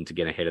actually looking to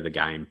get ahead of the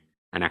game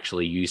and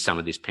actually use some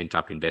of this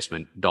pent-up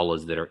investment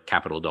dollars that are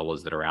capital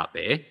dollars that are out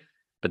there.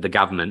 But the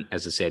government,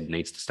 as I said,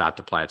 needs to start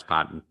to play its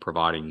part in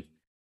providing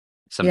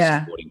some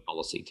supporting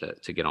policy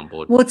to get on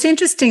board. Well, it's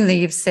interesting that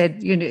you've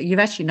said, you've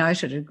actually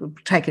noted it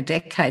would take a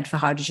decade for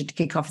hydrogen to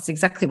kick off. It's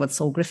exactly what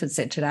Saul Griffith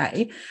said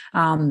today,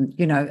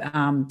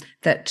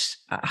 that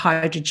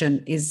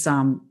hydrogen is,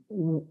 a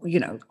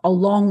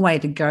long way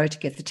to go to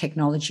get the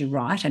technology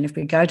right. And if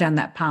we go down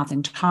that path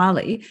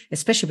entirely,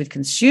 especially with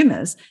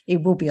consumers,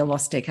 it will be a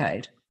lost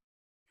decade.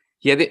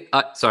 Yeah,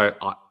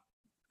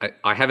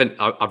 I haven't,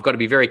 I've got to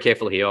be very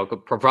careful here. I'll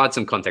provide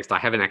some context. I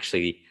haven't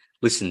actually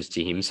listened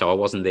to him, so I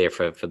wasn't there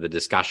for the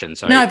discussion.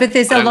 So no, but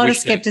there's a lot of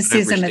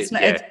skepticism.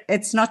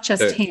 It's not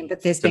just him,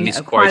 but there's been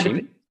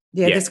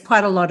there's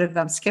quite a lot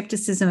of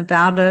skepticism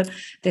about it.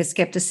 There's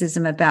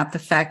skepticism about the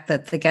fact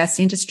that the gas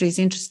industry is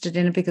interested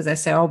in it because they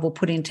say, we'll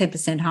put in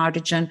 10%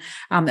 hydrogen.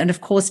 And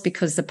of course,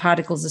 because the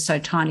particles are so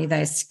tiny,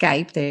 they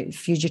escape, they're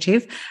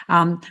fugitive.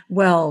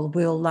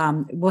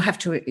 We'll have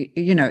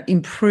to,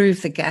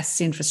 improve the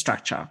gas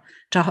infrastructure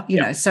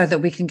to, so that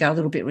we can go a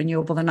little bit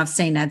renewable. And I've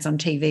seen ads on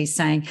TV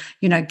saying,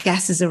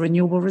 gas is a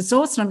renewable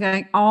resource. And I'm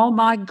going, oh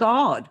my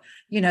God,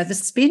 the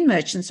spin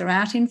merchants are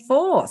out in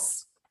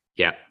force.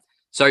 Yeah.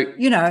 So,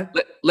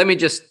 let me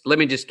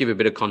just give a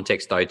bit of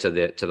context though to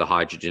the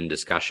hydrogen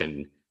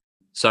discussion.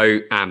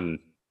 So,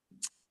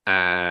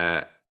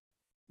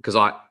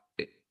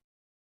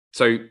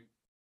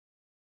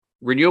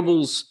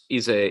 renewables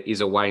is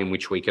a way in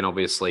which we can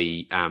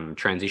obviously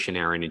transition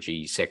our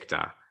energy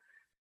sector.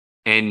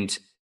 And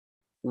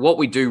what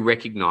we do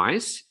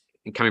recognise,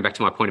 and coming back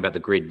to my point about the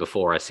grid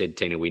before, I said,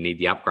 Tina, we need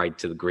the upgrade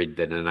to the grid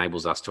that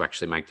enables us to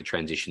actually make the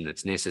transition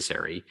that's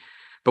necessary.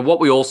 But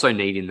what we also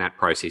need in that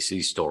process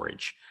is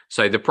storage.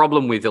 So the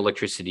problem with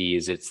electricity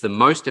is it's the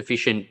most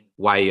efficient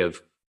way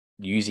of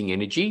using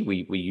energy.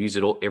 We use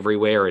it all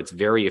everywhere. It's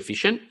very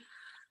efficient,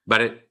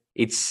 but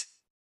you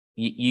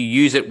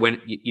use it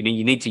when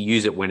you need to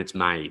use it when it's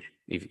made,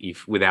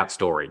 if without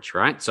storage,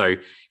 right? So if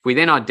we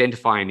then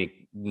identify and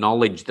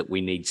acknowledge that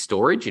we need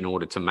storage in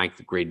order to make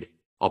the grid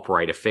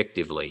operate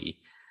effectively,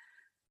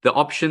 the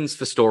options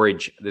for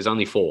storage, there's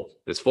only four.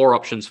 There's four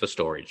options for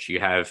storage. You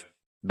have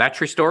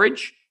battery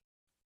storage,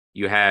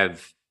 you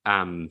have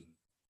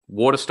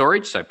water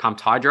storage, so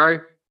pumped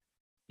hydro,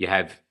 you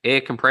have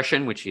air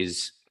compression, which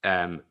is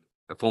a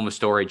form of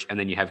storage, and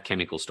then you have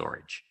chemical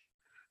storage.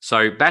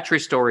 So battery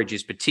storage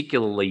is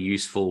particularly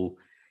useful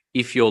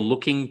if you're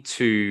looking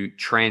to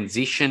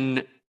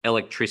transition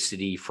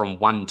electricity from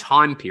one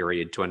time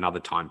period to another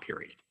time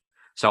period.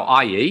 So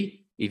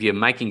i.e., if you're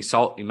making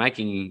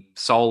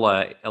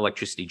solar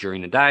electricity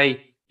during the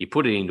day, you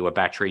put it into a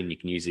battery and you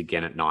can use it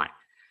again at night.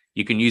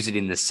 You can use it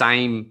in the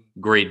same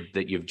grid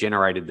that you've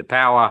generated the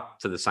power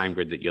to the same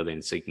grid that you're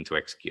then seeking to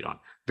execute on.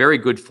 Very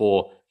good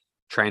for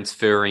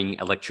transferring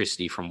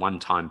electricity from one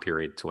time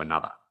period to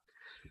another.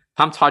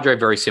 Pumped hydro,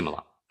 very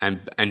similar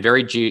and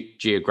very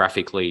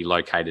geographically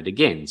located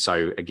again.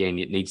 So again,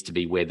 it needs to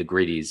be where the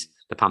grid is.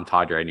 The pumped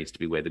hydro needs to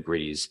be where the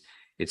grid is.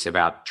 It's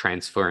about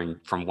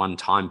transferring from one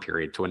time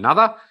period to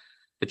another.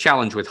 The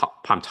challenge with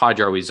pumped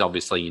hydro is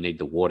obviously you need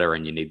the water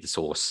and you need the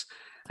source.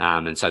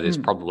 And so there's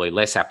probably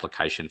less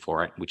application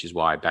for it, which is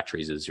why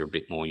batteries are a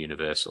bit more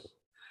universal.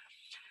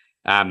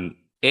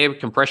 Air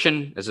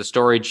compression as a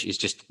storage is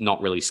just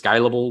not really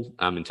scalable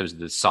in terms of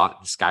the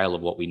scale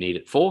of what we need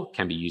it for,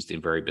 can be used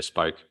in very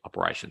bespoke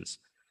operations.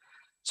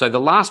 So the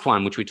last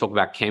one, which we talk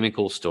about,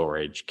 chemical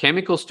storage.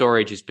 Chemical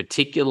storage is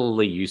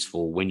particularly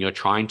useful when you're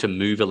trying to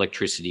move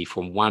electricity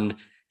from one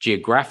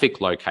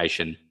geographic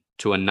location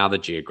to another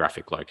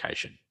geographic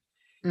location.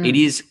 It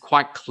is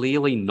quite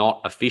clearly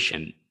not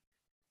efficient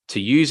to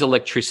use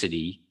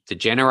electricity to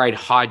generate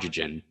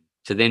hydrogen,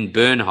 to then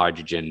burn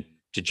hydrogen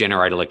to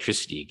generate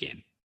electricity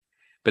again.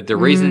 But the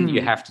reason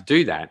you have to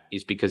do that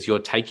is because you're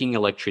taking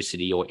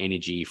electricity or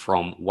energy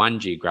from one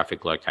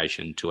geographic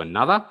location to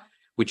another,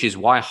 which is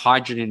why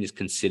hydrogen is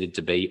considered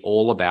to be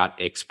all about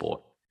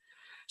export.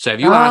 So if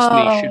you ask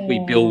me, should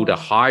we build a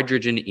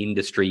hydrogen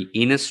industry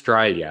in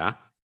Australia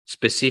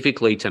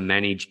specifically to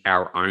manage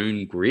our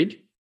own grid?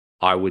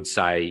 I would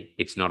say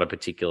it's not a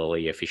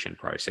particularly efficient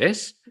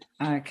process.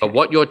 Okay. But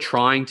what you're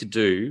trying to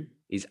do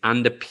is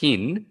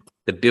underpin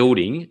the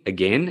building,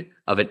 again,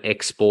 of an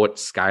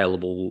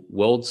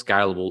world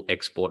scalable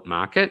export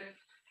market.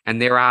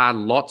 And there are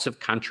lots of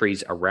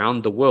countries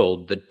around the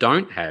world that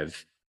don't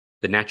have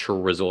the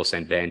natural resource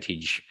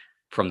advantage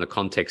from the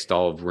context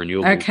of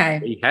renewables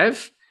that we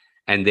have.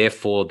 And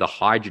therefore the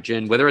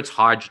hydrogen, whether it's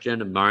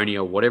hydrogen,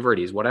 ammonia, whatever it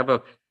is,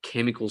 whatever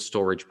chemical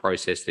storage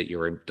process that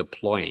you're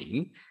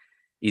deploying,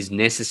 is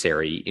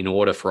necessary in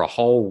order for a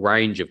whole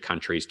range of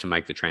countries to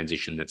make the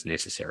transition that's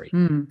necessary.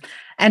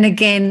 And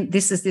again,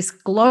 this is this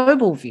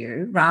global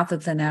view rather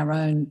than our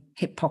own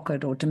hip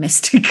pocket or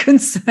domestic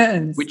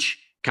concerns. Which,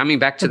 coming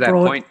back to that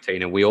point,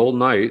 Tina, we all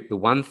know the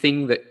one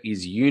thing that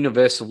is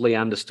universally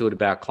understood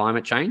about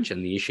climate change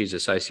and the issues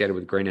associated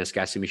with greenhouse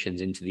gas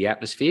emissions into the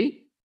atmosphere,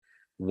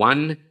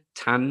 1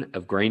 tonne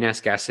of greenhouse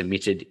gas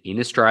emitted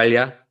in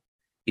Australia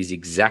is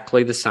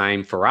exactly the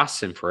same for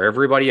us and for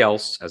everybody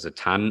else as a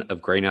tonne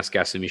of greenhouse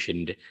gas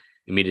emitted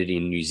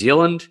in New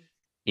Zealand,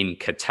 in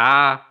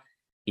Qatar,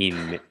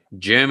 in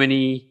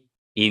Germany,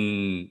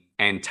 in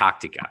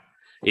Antarctica.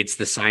 It's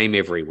the same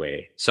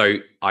everywhere. So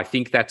I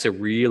think that's a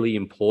really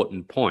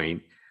important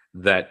point,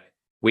 that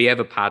we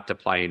have a part to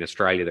play in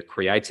Australia that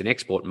creates an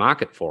export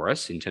market for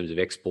us in terms of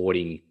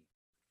exporting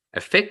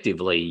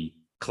effectively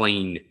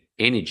clean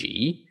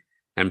energy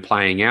and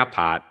playing our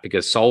part,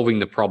 because solving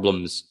the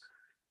problems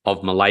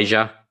of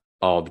Malaysia,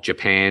 of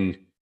Japan,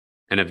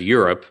 and of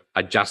Europe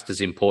are just as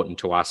important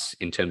to us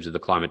in terms of the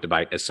climate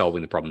debate as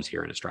solving the problems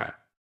here in Australia.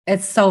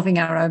 It's solving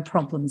our own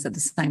problems at the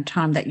same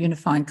time, that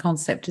unifying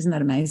concept. Isn't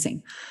that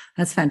amazing?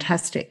 That's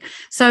fantastic.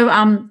 So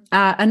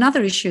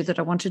another issue that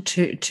I wanted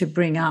to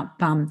bring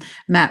up,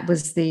 Matt,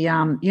 was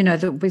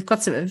we've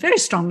got a very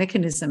strong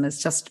mechanism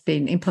that's just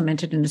been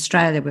implemented in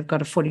Australia. We've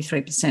got a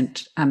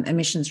 43%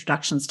 emissions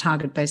reductions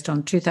target based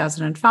on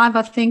 2005,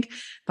 I think,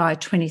 by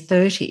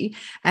 2030.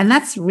 And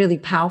that's really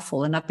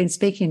powerful. And I've been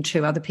speaking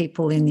to other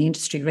people in the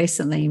industry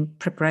recently in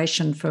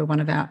preparation for one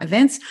of our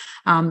events.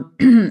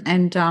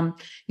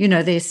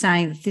 They're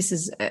saying that this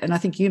is, and I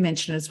think you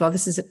mentioned as well,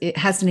 it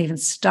hasn't even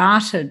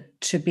started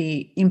to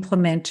be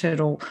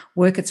implemented or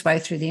work its way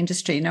through the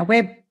industry. Now,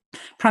 we're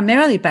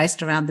primarily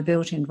based around the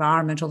built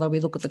environment, although we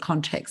look at the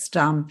context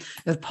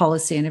of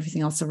policy and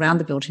everything else around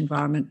the built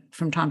environment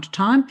from time to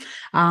time.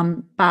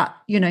 But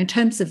in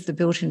terms of the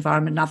built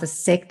environment and other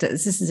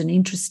sectors, this is an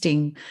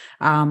interesting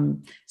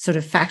sort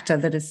of factor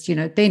that has,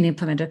 been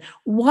implemented.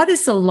 What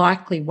is the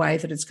likely way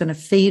that it's going to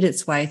feed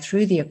its way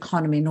through the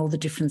economy in all the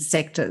different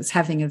sectors,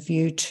 having a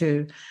view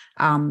to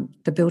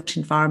the built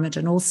environment?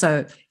 And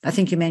also, I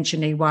think you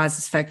mentioned EYs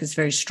is focused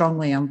very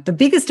strongly on the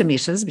biggest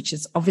emitters, which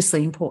is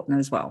obviously important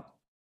as well.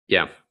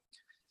 Yeah.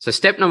 So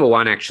step number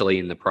 1 actually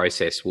in the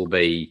process will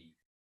be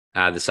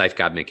the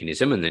safeguard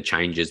mechanism and the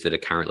changes that are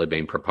currently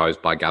being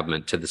proposed by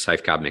government to the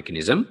safeguard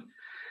mechanism.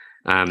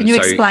 Can you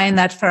explain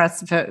that for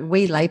us, for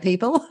we lay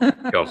people?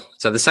 Sure.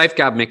 So the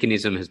safeguard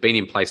mechanism has been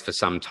in place for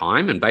some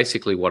time, and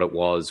basically what it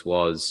was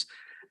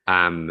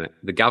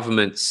the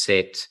government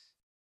set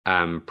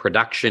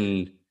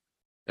production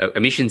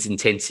emissions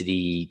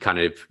intensity kind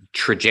of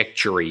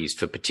trajectories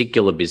for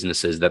particular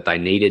businesses that they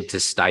needed to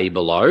stay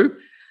below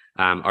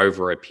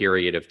over a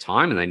period of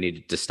time, and they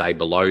needed to stay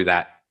below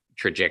that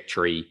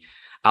trajectory.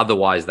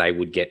 Otherwise, they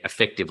would get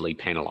effectively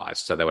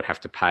penalised. So they would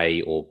have to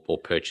pay or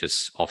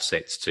purchase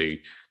offsets to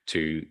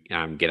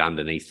get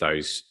underneath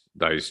those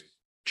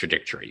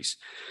trajectories.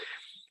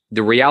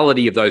 The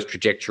reality of those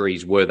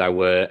trajectories were they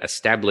were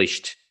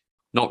established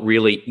not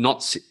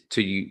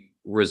to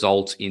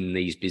result in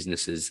these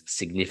businesses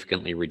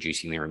significantly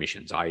reducing their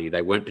emissions, i.e.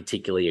 they weren't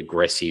particularly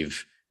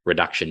aggressive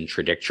reduction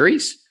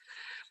trajectories.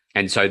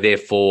 And so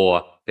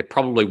therefore, it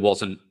probably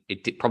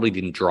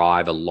didn't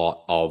drive a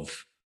lot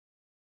of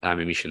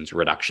emissions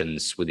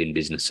reductions within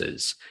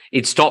businesses.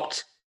 It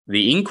stopped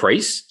the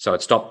increase, so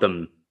it stopped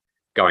them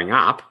going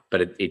up,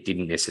 but it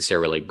didn't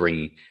necessarily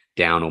bring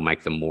down or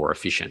make them more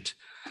efficient.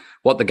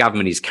 What the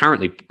government is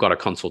currently got a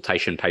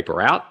consultation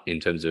paper out in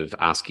terms of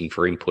asking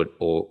for input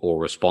or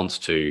response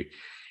to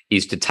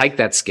is to take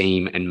that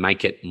scheme and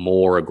make it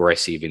more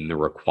aggressive in the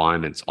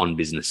requirements on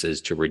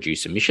businesses to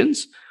reduce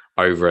emissions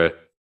over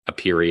a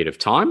period of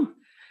time,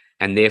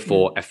 and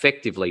therefore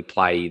effectively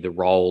play the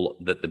role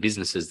that the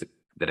businesses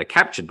that are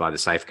captured by the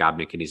safeguard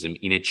mechanism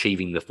in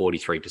achieving the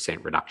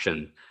 43%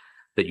 reduction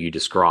that you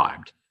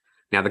described.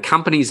 Now, the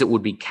companies that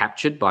would be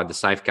captured by the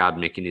safeguard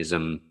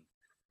mechanism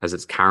as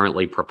it's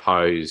currently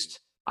proposed,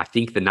 I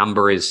think the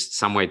number is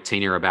somewhere,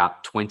 Tina,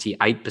 about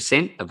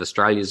 28% of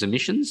Australia's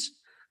emissions.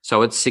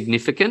 So it's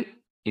significant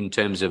in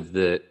terms of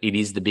it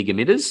is the big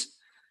emitters,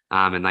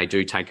 and they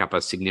do take up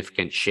a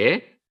significant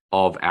share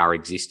of our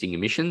existing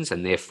emissions,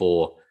 and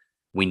therefore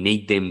we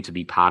need them to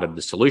be part of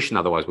the solution.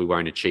 Otherwise, we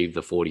won't achieve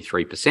the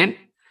 43%.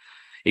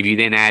 If you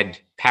then add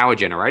power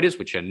generators,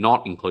 which are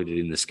not included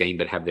in the scheme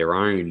but have their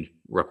own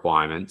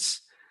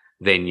requirements,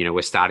 then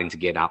we're starting to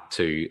get up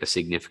to a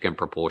significant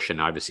proportion,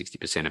 over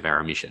 60% of our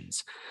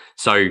emissions.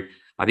 So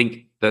I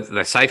think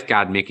the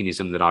safeguard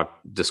mechanism that I've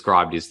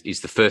described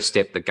is the first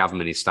step. The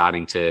government is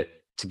starting to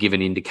give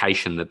an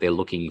indication that they're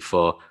looking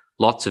for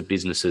lots of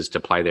businesses to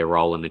play their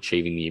role in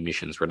achieving the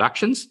emissions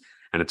reductions.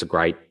 And it's a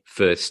great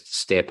first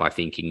step, I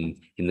think, in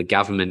the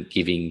government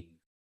giving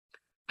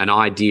an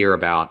idea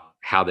about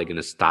how they're going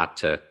to start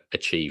to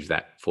achieve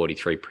that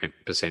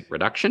 43%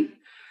 reduction.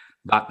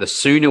 But the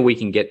sooner we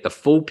can get the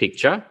full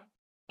picture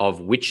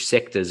of which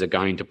sectors are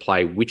going to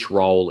play which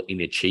role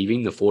in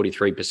achieving the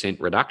 43%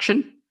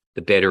 reduction,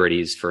 the better it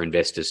is for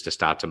investors to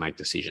start to make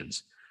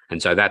decisions. And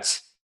so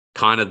that's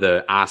kind of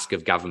the ask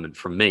of government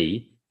from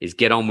me, is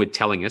get on with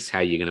telling us how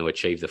you're going to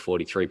achieve the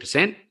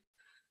 43%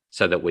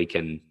 so that we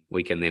can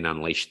then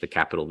unleash the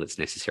capital that's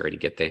necessary to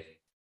get there.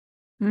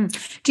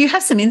 Do you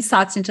have some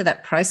insights into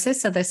that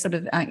process? Are they sort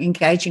of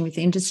engaging with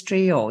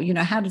industry, or,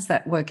 how does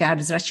that work out?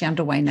 Is it actually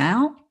underway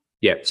now?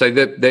 Yeah, so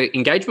the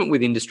engagement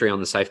with industry on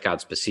the safeguard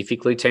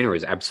specifically, Tina,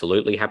 is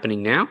absolutely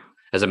happening now.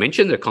 As I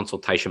mentioned, the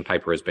consultation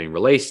paper has been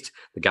released.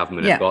 The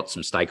government have got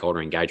some stakeholder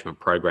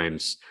engagement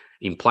programs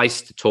in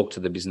place to talk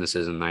to the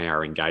businesses, and they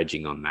are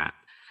engaging on that.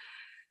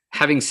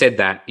 Having said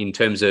that, in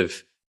terms of,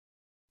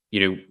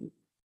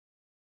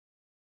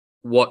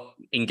 what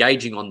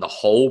engaging on the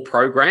whole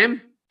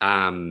program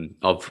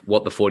of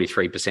what the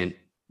 43%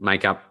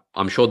 make up,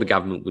 I'm sure the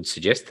government would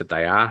suggest that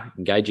they are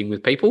engaging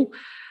with people.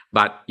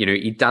 But,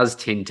 it does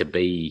tend to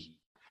be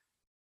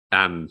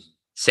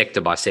sector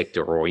by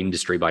sector or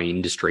industry by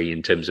industry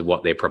in terms of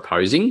what they're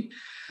proposing.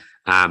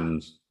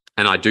 And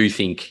I do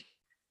think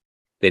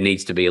there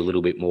needs to be a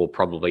little bit more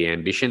probably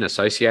ambition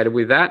associated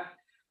with that.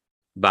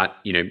 But,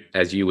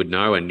 as you would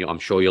know, and I'm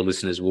sure your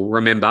listeners will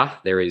remember,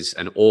 there is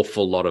an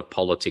awful lot of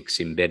politics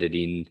embedded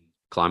in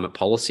climate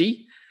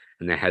policy,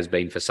 and there has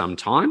been for some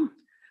time.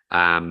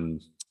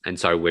 And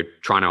so we're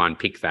trying to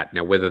unpick that.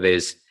 Now, whether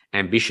there's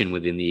ambition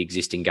within the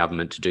existing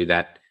government to do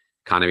that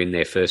kind of in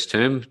their first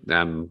term,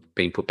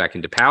 being put back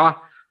into power,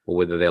 or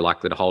whether they're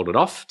likely to hold it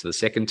off to the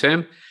second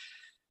term.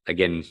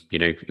 Again,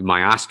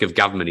 my ask of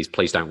government is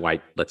please don't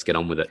wait. Let's get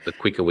on with it. The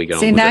quicker we get on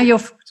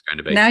with it's going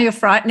to be. Now you're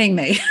frightening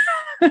me.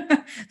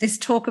 This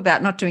talk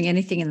about not doing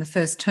anything in the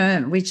first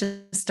term, we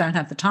just don't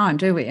have the time,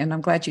 do we? And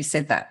I'm glad you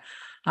said that.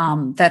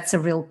 That's a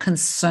real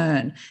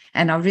concern.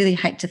 And I really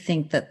hate to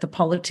think that the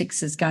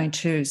politics is going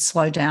to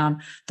slow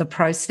down the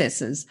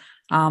processes.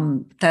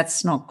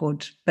 That's not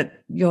good.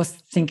 But you're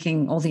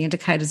thinking all the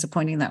indicators are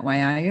pointing that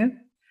way, are you?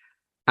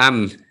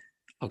 I've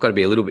got to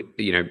be a little bit,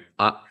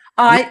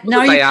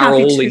 no, they are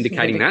all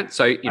indicating that.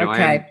 So, I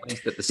am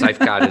pleased that the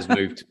safeguard has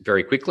moved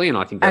very quickly, and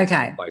I think that's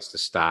a place to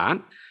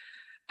start.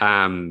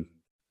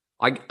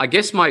 I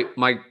guess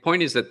my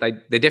point is that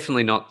they're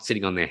definitely not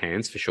sitting on their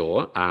hands for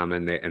sure,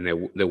 and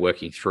they're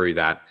working through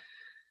that.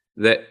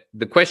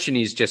 The question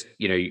is just,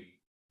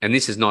 and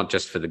this is not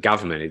just for the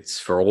government; it's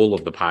for all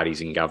of the parties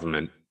in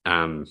government.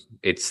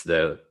 It's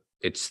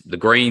the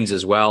Greens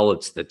as well.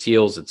 It's the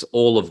Teals. It's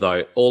all of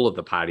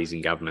the parties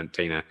in government,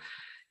 Tina.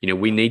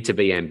 We need to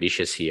be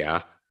ambitious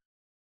here,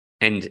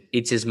 and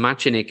it's as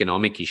much an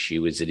economic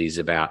issue as it is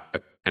about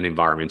an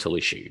environmental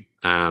issue.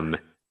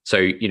 So,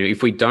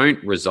 if we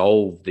don't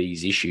resolve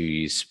these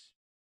issues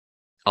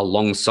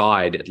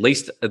alongside at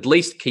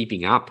least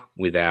keeping up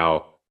with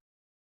our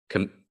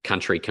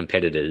country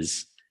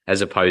competitors,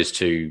 as opposed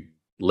to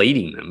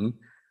leading them,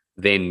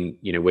 then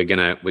we're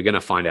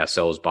gonna find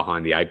ourselves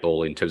behind the eight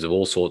ball in terms of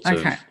all sorts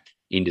of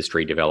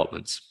industry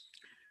developments.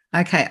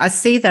 Okay, I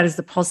see that as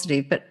the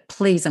positive, but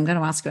please, I'm going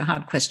to ask you a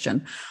hard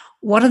question.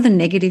 What are the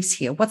negatives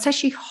here? What's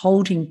actually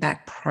holding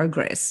back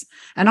progress?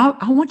 And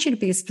I want you to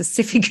be as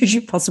specific as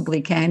you possibly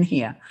can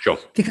here. Sure.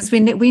 Because we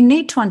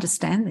need to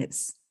understand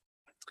this.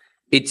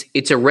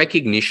 it's a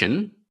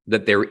recognition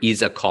that there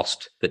is a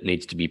cost that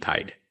needs to be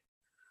paid.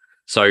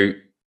 So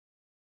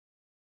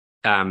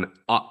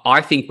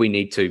I think we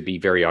need to be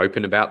very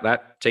open about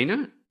that,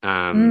 Tina.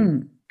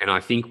 And I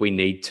think we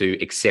need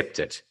to accept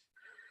it.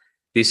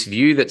 This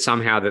view that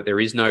somehow that there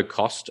is no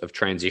cost of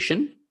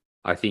transition,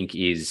 I think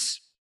is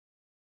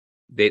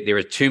there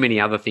are too many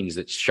other things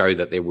that show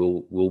that there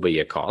will be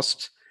a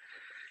cost.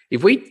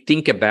 If we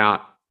think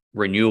about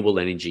renewable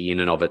energy in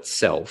and of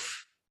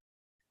itself,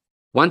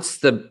 once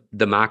the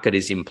market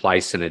is in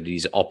place and it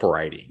is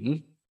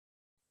operating,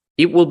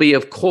 it will be,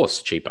 of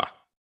course, cheaper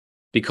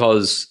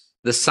because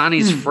the sun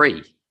is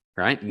free,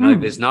 right?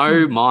 There's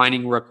no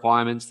mining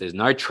requirements. There's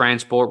no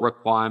transport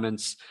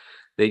requirements.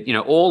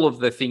 All of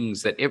the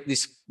things that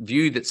this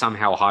view that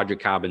somehow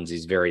hydrocarbons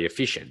is very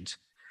efficient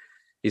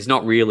is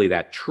not really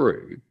that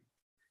true.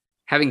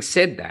 Having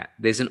said that,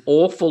 there's an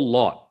awful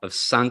lot of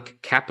sunk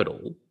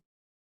capital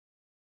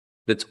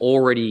that's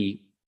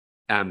already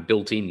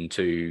built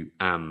into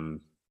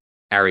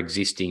our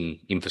existing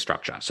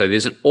infrastructure. So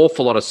there's an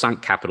awful lot of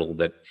sunk capital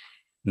that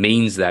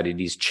means that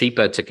it is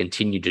cheaper to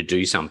continue to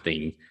do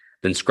something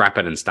than scrap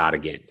it and start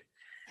again,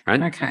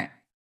 right? Okay.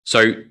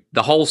 So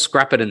the whole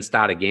scrap it and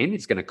start again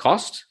is going to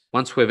cost.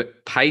 Once we've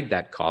paid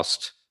that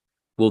cost,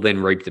 we'll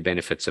then reap the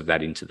benefits of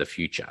that into the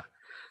future.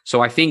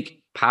 So I think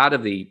part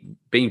of the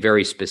being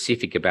very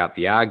specific about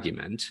the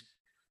argument,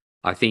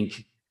 I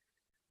think,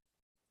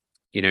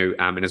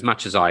 and as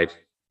much as I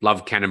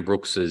love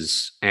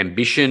Cannon-Brookes's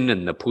ambition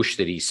and the push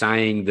that he's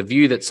saying, the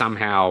view that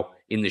somehow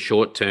in the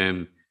short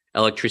term,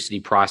 electricity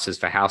prices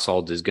for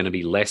households is going to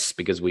be less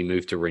because we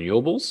move to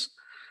renewables,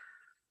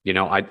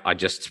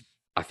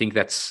 I think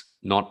that's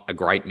not a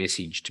great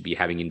message to be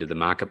having into the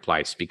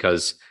marketplace,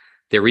 because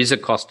there is a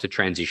cost to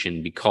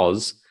transition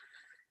because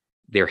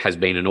there has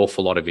been an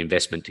awful lot of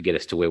investment to get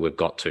us to where we've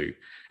got to.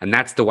 And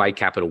that's the way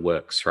capital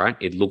works, right?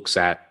 It looks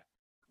at,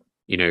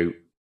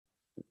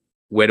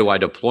 where do I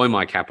deploy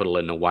my capital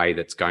in a way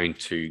that's going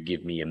to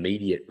give me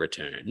immediate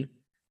return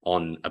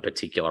on a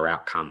particular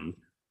outcome,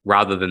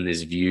 rather than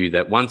this view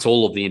that once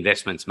all of the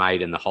investment's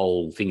made and the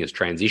whole thing is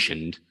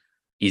transitioned,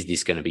 is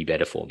this going to be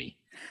better for me?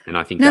 And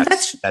I think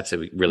that's a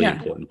really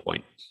important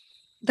point.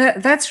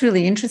 That's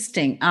really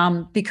interesting,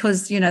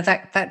 because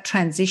that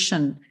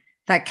transition,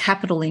 that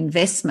capital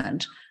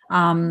investment,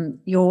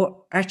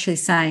 you're actually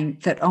saying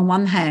that on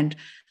one hand,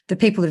 the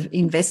people who've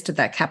invested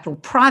that capital,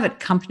 private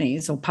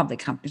companies or public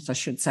companies, I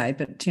should say,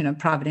 but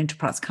private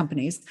enterprise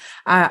companies,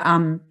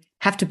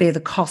 have to bear the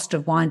cost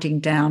of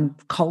winding down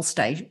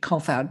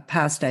coal-fired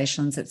power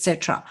stations,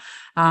 etc.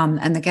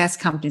 And the gas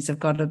companies have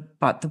got to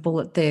bite the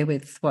bullet there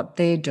with what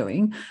they're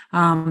doing.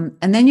 And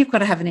then you've got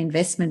to have an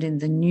investment in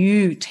the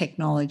new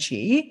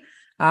technology,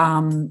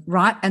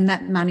 right? And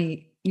that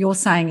money, you're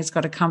saying, has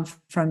got to come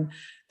from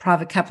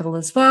private capital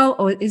as well?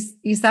 Or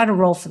is that a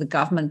role for the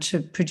government to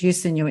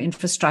produce the new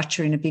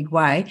infrastructure in a big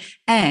way?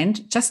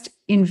 And just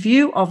in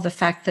view of the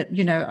fact that,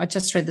 I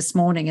just read this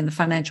morning in the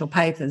financial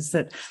papers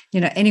that,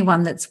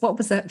 anyone that's, what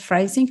was that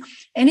phrasing?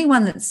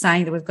 Anyone that's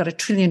saying that we've got $1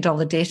 trillion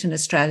debt in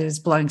Australia is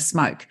blowing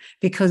smoke,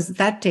 because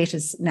that debt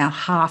is now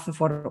half of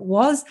what it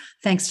was,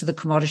 thanks to the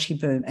commodity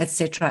boom, et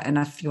cetera, and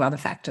a few other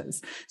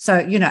factors. So,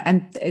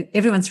 and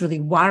everyone's really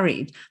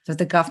worried that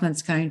the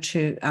government's going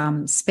to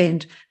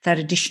spend that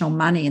additional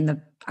money in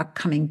the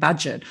upcoming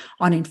budget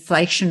on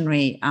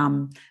inflationary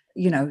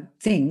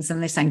things,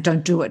 and they're saying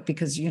don't do it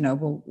because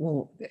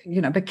we'll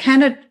but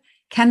can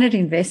it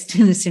invest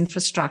in this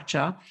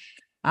infrastructure?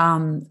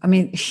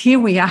 Here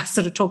we are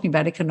sort of talking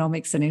about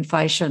economics and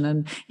inflation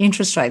and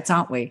interest rates,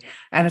 aren't we?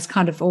 And it's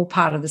kind of all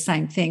part of the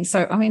same thing.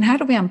 So how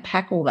do we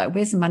unpack all that?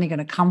 Where's the money going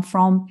to come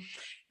from,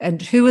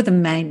 and who are the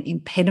main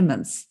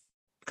impediments,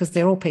 because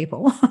they're all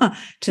people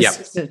to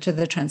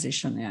the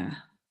transition?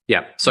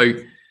 So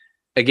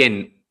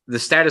again, the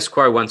status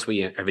quo, once we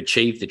have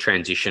achieved the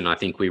transition, I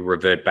think we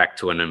revert back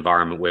to an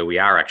environment where we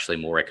are actually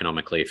more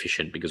economically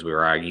efficient because we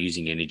are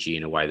using energy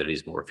in a way that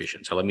is more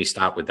efficient. So let me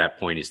start with that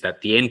point, is that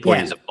the end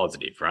point is a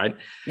positive, right?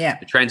 Yeah.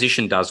 The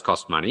transition does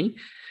cost money.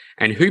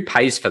 And who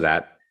pays for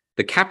that?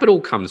 The capital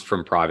comes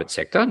from private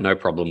sector, no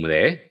problem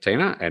there,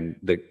 Tina. And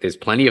there's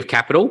plenty of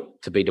capital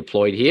to be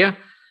deployed here.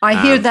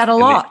 I hear that a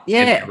lot.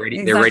 They're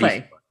ready for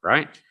it,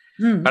 right?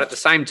 But at the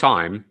same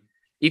time,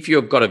 if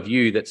you've got a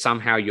view that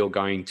somehow you're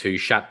going to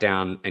shut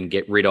down and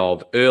get rid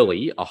of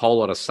early a whole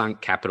lot of sunk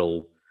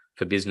capital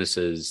for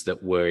businesses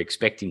that were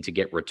expecting to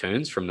get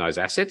returns from those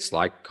assets,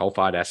 like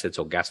coal-fired assets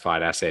or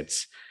gas-fired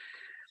assets,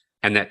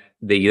 and that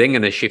they're then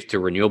going to shift to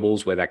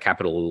renewables where that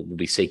capital will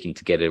be seeking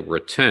to get a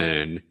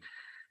return,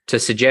 to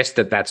suggest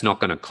that that's not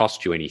going to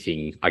cost you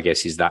anything, I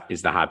guess, is the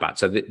hard part.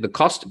 So the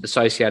cost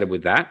associated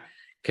with that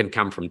can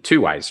come from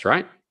two ways,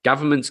 right?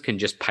 Governments can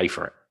just pay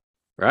for it,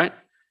 right?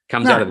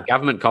 Comes out of the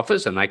government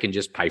coffers and they can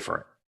just pay for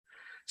it.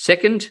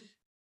 Second,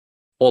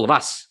 all of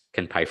us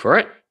can pay for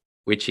it,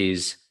 which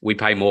is we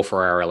pay more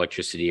for our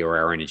electricity or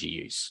our energy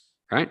use,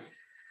 right?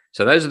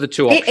 So those are the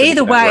two options.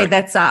 Either way,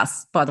 that's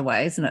us, by the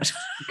way, isn't it?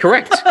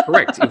 Correct.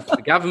 If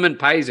the government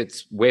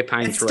pays, we're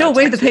paying through still our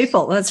we taxes. the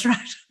people, that's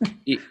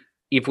right.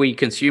 if we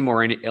consume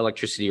more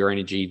electricity or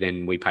energy,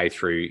 then we pay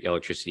through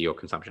electricity or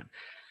consumption.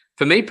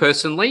 For me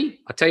personally,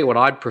 I tell you what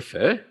I'd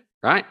prefer,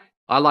 right?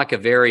 I like a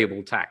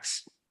variable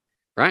tax,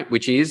 right?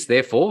 Which is,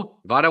 therefore,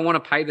 if I don't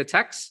want to pay the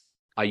tax,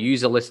 I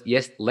use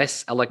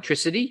less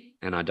electricity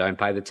and I don't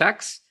pay the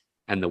tax,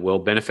 and the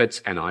world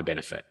benefits and I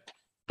benefit.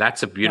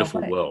 That's a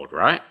beautiful world,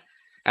 right?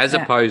 As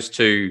opposed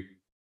to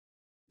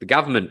the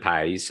government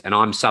pays and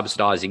I'm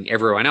subsidizing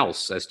everyone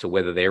else as to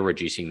whether they're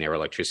reducing their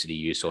electricity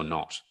use or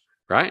not,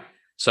 right?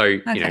 So,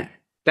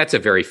 that's a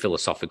very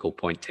philosophical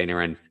point, Tina,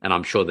 and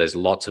I'm sure there's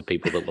lots of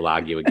people that will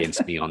argue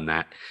against me on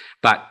that.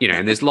 But,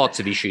 and there's lots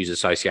of issues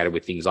associated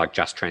with things like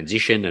just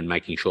transition and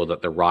making sure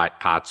that the right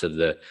parts of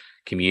the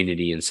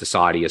community and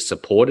society are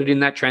supported in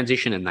that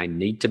transition, and they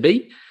need to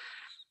be.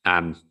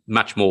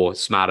 Much more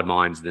smarter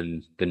minds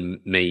than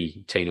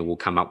me, Tina, will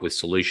come up with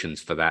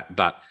solutions for that.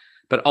 But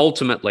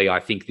ultimately, I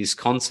think this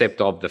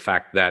concept of the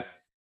fact that,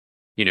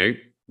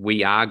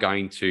 we are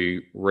going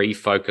to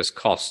refocus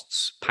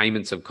costs,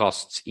 payments of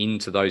costs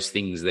into those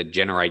things that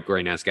generate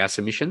greenhouse gas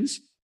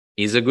emissions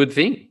is a good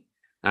thing.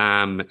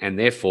 And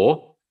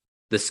therefore,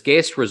 the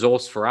scarce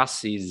resource for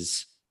us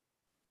is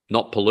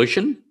not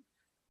pollution.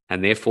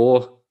 And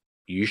therefore,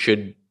 you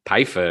should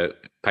pay for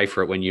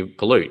it when you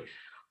pollute.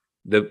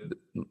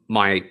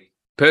 My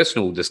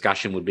personal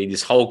discussion would be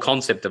this whole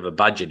concept of a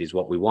budget is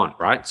what we want,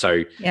 right?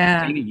 So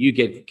you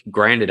get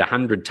granted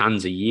 100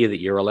 tons a year that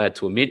you're allowed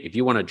to emit. If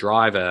you want to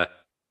drive a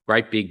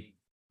great big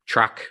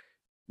truck,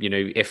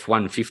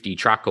 F-150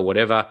 truck or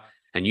whatever,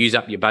 and use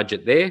up your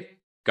budget there,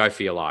 go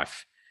for your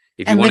life.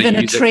 If and you live in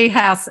a tree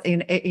house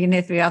in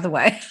every other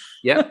way.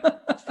 Yeah.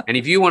 And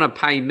if you want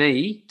to pay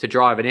me to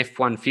drive an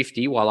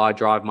F-150 while I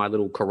drive my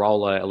little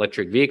Corolla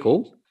electric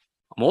vehicle,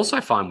 I'm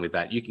also fine with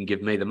that. You can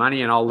give me the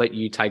money and I'll let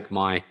you take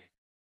my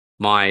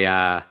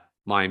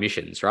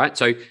emissions, right?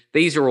 So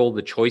these are all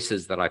the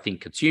choices that I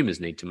think consumers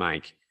need to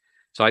make.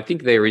 So I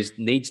think there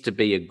needs to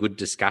be a good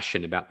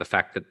discussion about the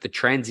fact that the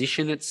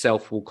transition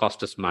itself will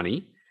cost us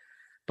money,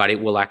 but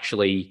it will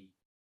actually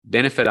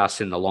benefit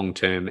us in the long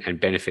term and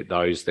benefit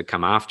those that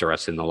come after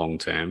us in the long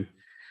term.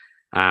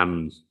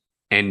 And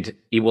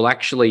it will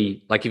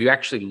actually, if you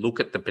actually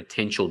look at the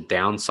potential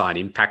downside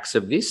impacts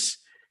of this,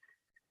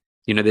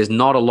 there's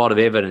not a lot of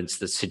evidence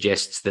that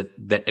suggests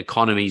that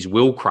economies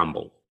will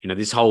crumble.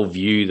 This whole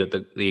view that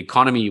the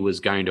economy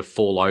was going to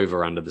fall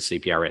over under the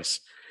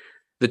CPRS.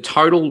 The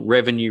total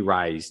revenue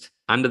raised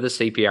under the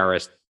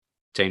CPRS,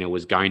 Tina,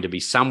 was going to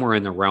be somewhere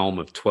in the realm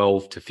of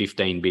 $12 to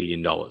 $15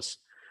 billion.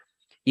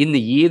 In the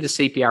year the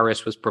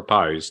CPRS was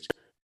proposed,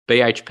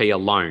 BHP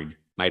alone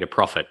made a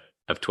profit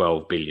of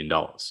 $12 billion.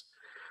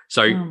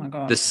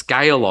 So the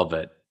scale of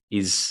it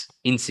is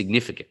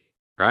insignificant,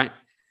 right?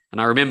 And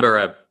I remember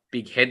a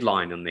big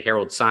headline on the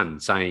Herald Sun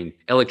saying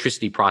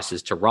electricity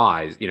prices to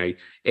rise,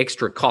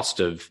 extra cost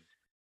of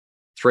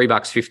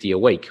 $3.50 a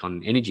week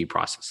on energy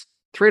prices,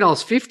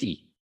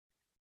 $3.50.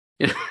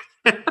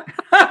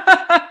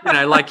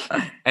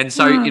 And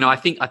so, I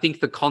think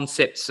the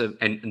concepts of,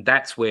 and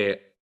that's where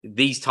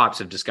these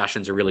types of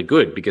discussions are really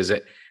good, because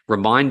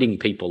reminding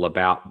people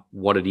about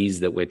what it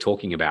is that we're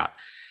talking about.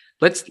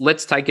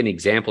 Let's take an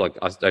example.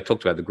 I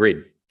talked about the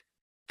grid.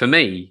 For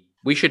me,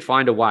 we should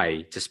find a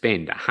way to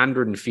spend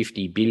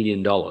 $150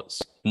 billion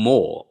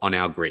more on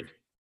our grid,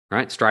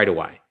 right? Straight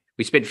away.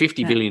 We spent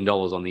 $50 billion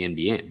on the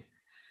NBN,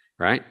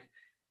 right?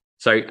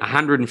 So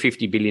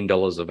 $150 billion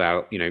of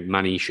our,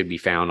 money should be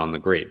found on the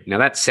grid. Now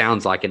that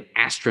sounds like an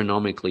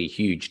astronomically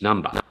huge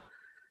number,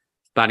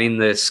 but in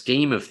the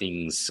scheme of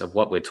things of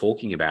what we're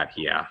talking about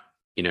here,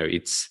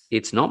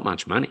 it's not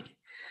much money.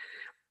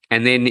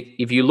 And then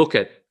if you look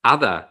at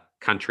other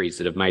countries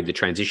that have made the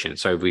transition,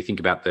 so if we think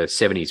about the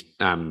 70s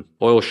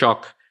oil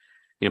shock,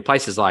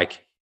 places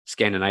like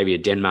Scandinavia,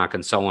 Denmark,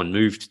 and so on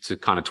moved to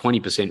kind of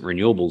 20%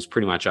 renewables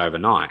pretty much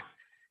overnight.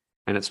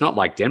 And it's not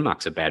like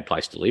Denmark's a bad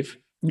place to live.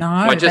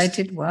 No, they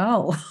did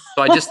well.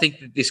 So I just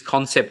think that this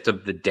concept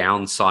of the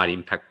downside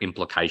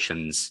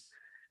implications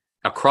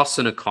across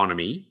an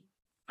economy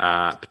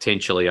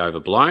potentially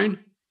overblown,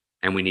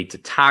 and we need to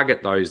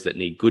target those that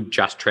need good,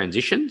 just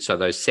transition. So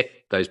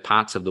those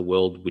parts of the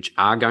world which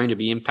are going to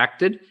be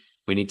impacted,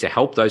 we need to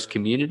help those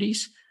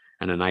communities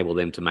and enable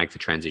them to make the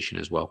transition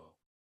as well.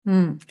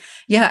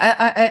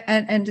 Yeah,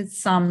 and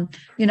it's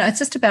it's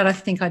just about, I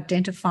think,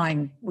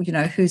 identifying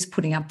who's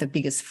putting up the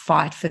biggest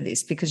fight for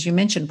this, because you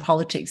mentioned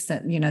politics,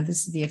 that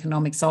this is the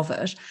economics of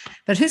it,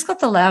 but who's got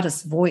the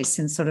loudest voice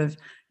in sort of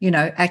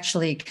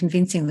actually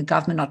convincing the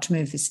government not to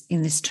move this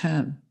in this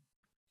term?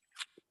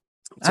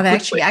 Are they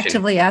actually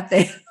actively out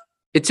there?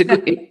 It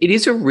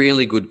is a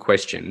really good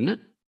question.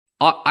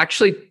 I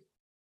actually.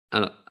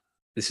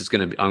 This is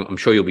going to be, I'm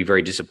sure you'll be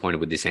very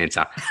disappointed with this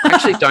answer. I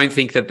actually don't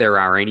think that there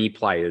are any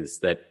players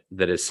that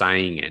are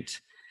saying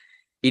it.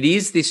 It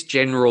is this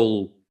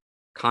general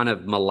kind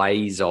of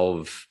malaise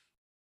of,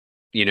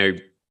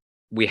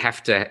 we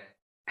have to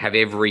have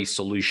every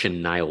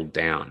solution nailed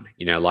down.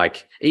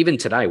 Even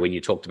today when you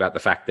talked about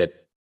the fact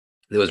that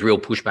there was real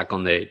pushback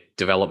on the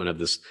development of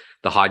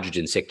the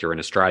hydrogen sector in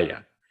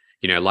Australia,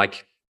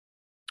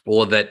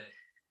 or that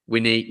we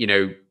need,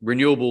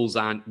 renewables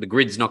the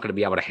grid's not going to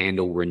be able to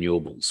handle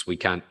renewables. We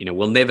can't,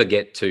 we'll never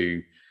get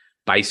to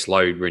base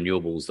load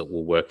renewables that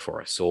will work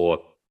for us. Or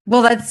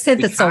well, they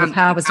said that solar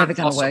power was never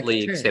going to work.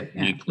 Possibly accept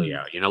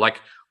nuclear. Like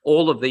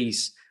all of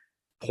these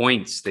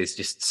points, there's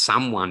just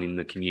someone in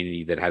the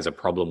community that has a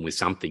problem with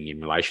something in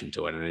relation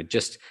to it, and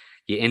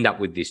you end up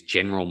with this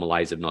general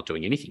malaise of not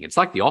doing anything. It's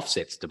like the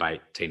offsets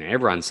debate, Tina.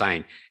 Everyone's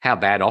saying how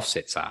bad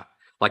offsets are.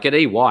 Like at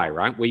EY,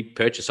 right? We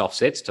purchase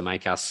offsets to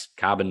make us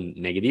carbon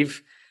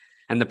negative.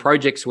 And the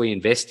projects we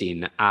invest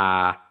in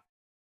are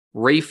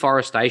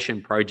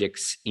reforestation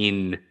projects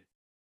in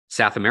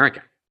South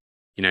America,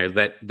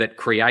 that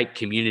create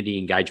community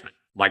engagement.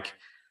 Like,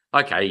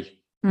 okay,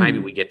 maybe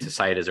we get to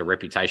say it as a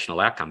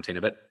reputational outcome,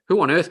 Tina, but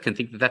who on earth can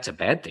think that that's a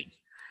bad thing?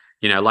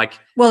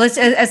 Well, it's,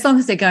 as long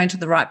as they're going to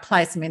the right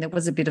place. I mean, there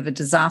was a bit of a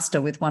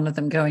disaster with one of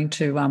them going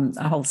to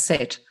a whole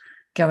set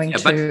going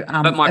to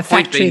but my a point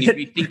factory being, if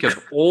you think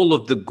of all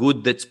of the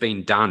good that's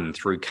been done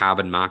through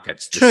carbon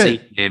markets, the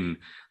CDM,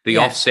 the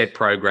offset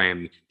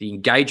program, the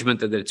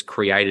engagement that it's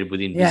created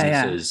within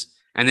businesses,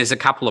 and there's a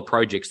couple of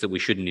projects that we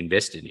shouldn't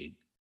invest in.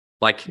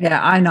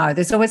 I know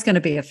there's always going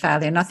to be a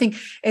failure. And I think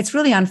it's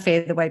really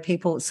unfair the way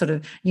people sort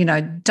of,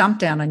 dump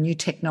down on new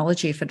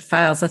technology if it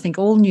fails. I think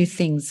all new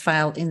things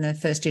fail in their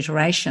first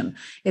iteration.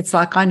 It's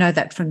like, I know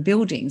that from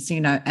buildings,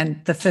 and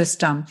the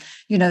first,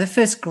 the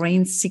first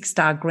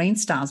 6-star Green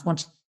Stars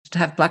wanted to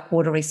have black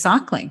water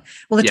recycling.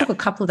 Well, it took a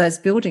couple of those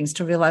buildings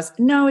to realize,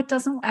 no, it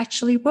doesn't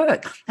actually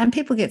work. And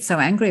people get so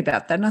angry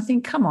about that. And I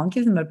think, come on,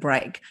 give them a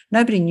break.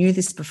 Nobody knew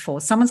this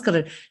before. Someone's got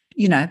to,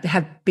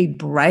 be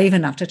brave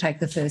enough to take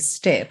the first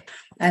step.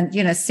 And,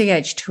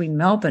 CH2 in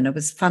Melbourne, it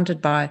was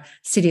funded by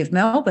City of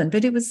Melbourne,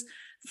 but it was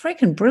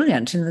freaking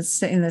brilliant it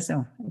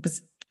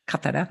was,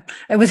 cut that out.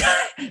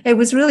 It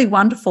was really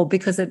wonderful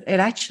because it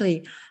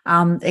actually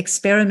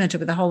experimented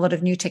with a whole lot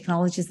of new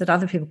technologies that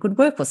other people could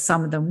work with.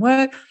 Some of them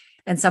work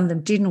and some of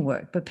them didn't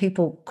work, but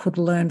people could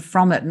learn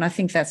from it. And I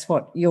think that's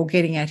what you're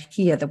getting at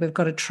here, that we've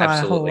got to try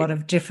a whole lot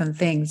of different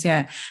things.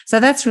 Yeah. So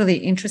that's really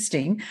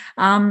interesting.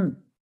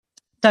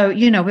 So,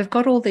 we've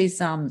got all these,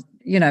 a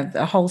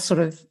whole sort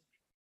of,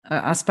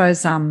 I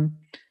suppose, a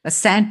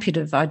sandpit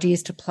of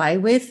ideas to play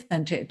with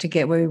and to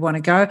get where we want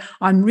to go.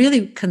 I'm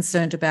really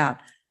concerned about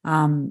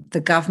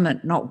the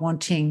government not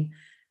wanting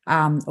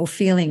or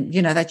feeling,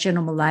 that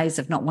general malaise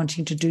of not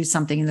wanting to do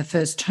something in the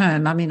first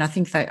term. I mean, I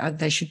think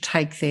they should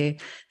take their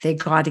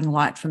guiding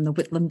light from the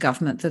Whitlam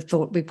government that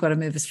thought we've got to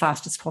move as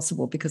fast as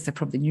possible because they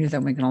probably knew they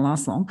weren't going to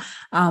last long.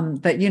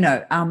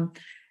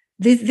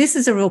 This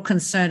is a real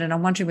concern, and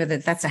I'm wondering whether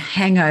that's a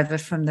hangover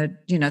from the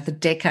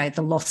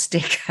lost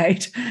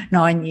decade,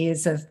 9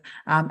 years of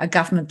a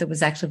government that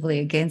was actively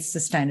against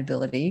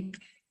sustainability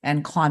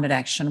and climate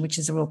action, which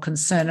is a real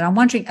concern. And I'm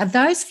wondering, are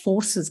those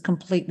forces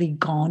completely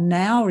gone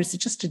now, or is it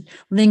just a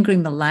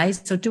lingering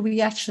malaise? Or do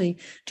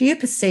you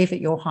perceive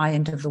at your high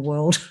end of the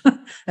world,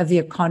 of the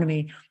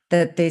economy,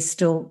 that there's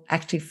still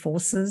active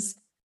forces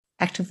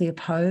actively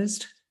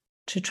opposed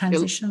to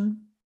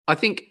transition? I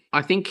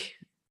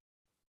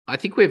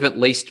think we've at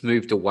least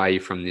moved away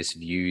from this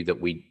view that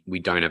we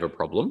don't have a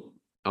problem.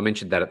 I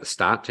mentioned that at the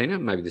start, Tina.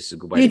 Maybe this is a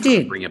good way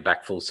to bring it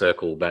back full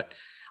circle. But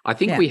I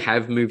think we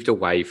have moved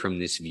away from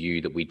this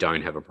view that we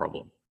don't have a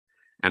problem.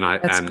 And I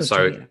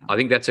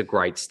think that's a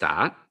great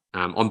start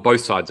on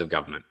both sides of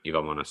government, if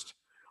I'm honest.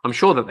 I'm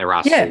sure that there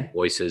are still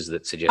voices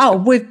that suggest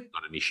it's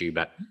not an issue,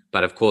 but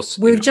of course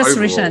we've just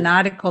written an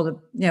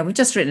article. We've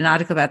just written an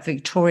article about the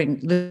Victorian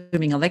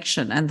looming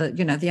election, and the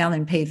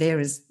LNP there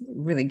is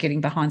really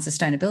getting behind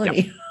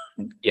sustainability.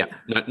 Yep.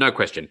 No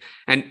question.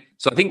 And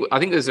so I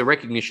think there's a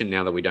recognition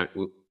now that we don't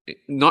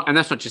and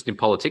that's not just in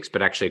politics,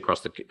 but actually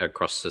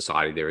across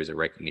society there is a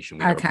recognition.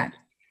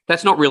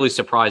 That's not really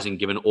surprising,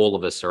 given all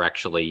of us are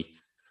actually.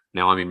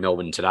 Now I'm in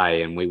Melbourne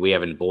today, and we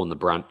haven't borne the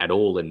brunt at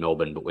all in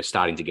Melbourne, but we're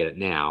starting to get it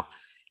now.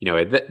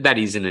 That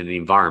is in an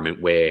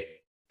environment where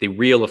the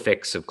real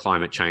effects of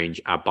climate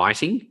change are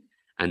biting,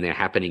 and they're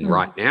happening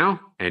right now.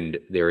 And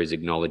there is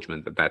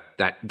acknowledgement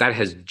that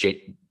has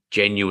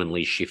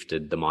genuinely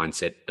shifted the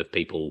mindset of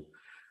people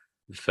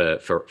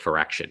for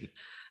action.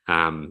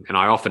 And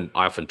I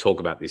often talk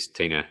about this,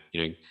 Tina.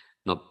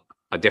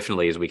 I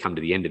definitely, as we come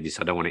to the end of this,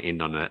 I don't want to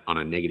end on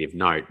a negative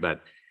note,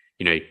 but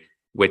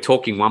we're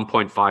talking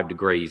 1.5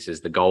 degrees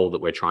as the goal that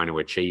we're trying to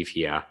achieve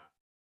here.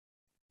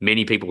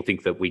 Many people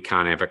think that we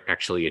can't ever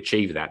actually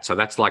achieve that. So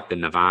that's like the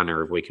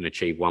nirvana if we can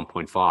achieve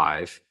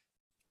 1.5.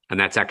 And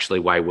that's actually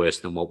way worse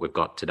than what we've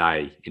got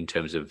today in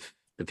terms of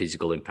the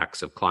physical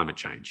impacts of climate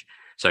change.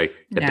 So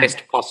the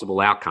best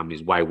possible outcome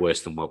is way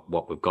worse than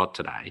what we've got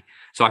today.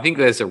 So I think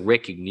there's a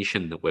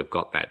recognition that we've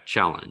got that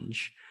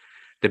challenge.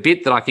 The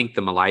bit that I think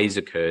the malaise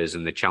occurs,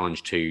 and the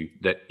challenge to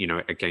that,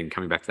 again,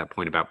 coming back to that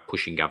point about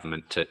pushing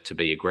government to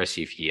be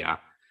aggressive here,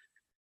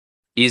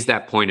 is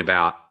that point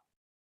about,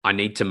 I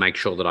need to make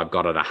sure that I've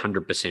got it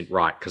 100%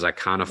 right, because I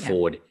can't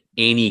afford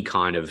any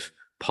kind of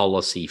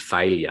policy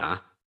failure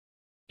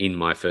in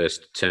my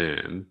first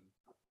term.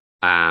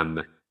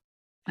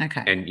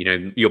 Okay. And,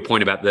 your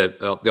point about the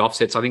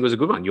offsets, I think was a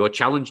good one. Your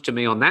challenge to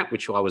me on that,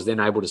 which I was then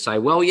able to say,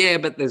 well, yeah,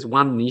 but there's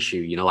one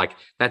issue, like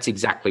that's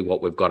exactly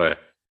what we've got to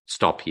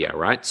stop here,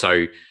 right?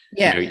 So,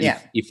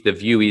 if the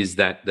view is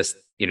that this,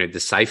 the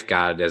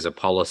safeguard as a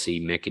policy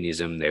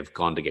mechanism, they've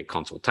gone to get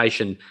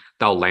consultation,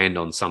 they'll land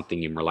on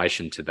something in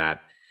relation to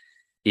that.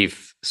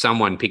 If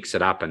someone picks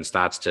it up and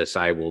starts to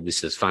say, well,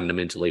 this is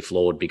fundamentally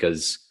flawed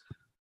because,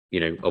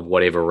 of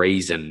whatever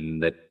reason,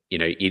 that,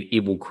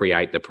 it will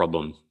create the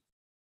problem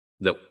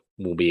that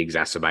will be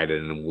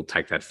exacerbated, and we'll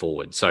take that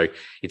forward. So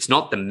it's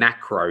not the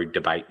macro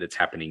debate that's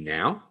happening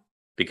now,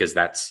 because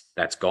that's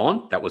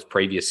gone. That was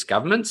previous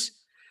governments.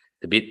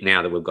 The bit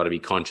now that we've got to be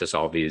conscious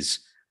of is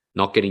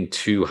not getting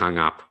too hung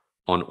up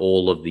on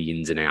all of the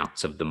ins and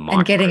outs of the micro.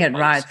 And getting it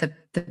right,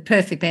 the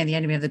perfect being the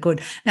enemy of the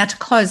good. Now, to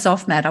close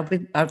off, Matt,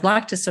 I'd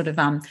like to sort of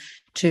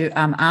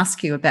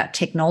ask you about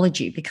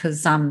technology,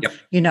 because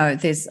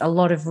there's a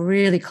lot of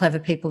really clever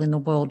people in the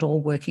world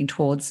all working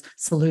towards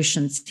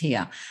solutions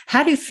here.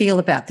 How do you feel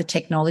about the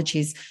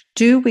technologies?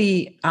 Do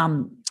we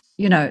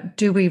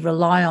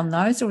rely on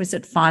those, or is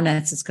it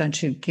finance that's going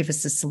to give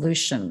us a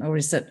solution, or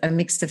is it a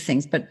mix of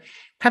things? But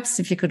perhaps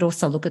if you could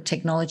also look at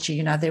technology,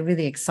 there are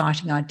really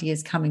exciting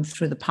ideas coming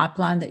through the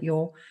pipeline that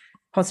you're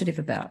positive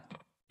about.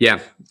 Yeah.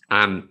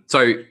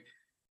 The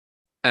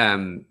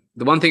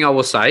one thing I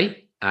will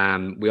say,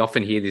 we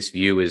often hear this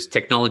view is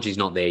technology is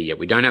not there yet.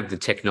 We don't have the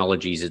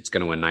technologies that's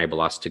going to enable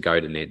us to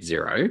go to net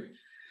zero.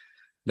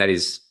 That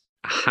is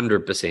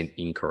 100%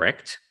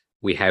 incorrect.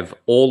 We have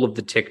all of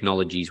the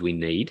technologies we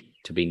need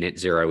to be net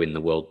zero in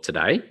the world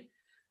today,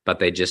 but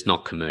they're just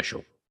not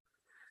commercial.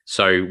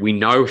 So we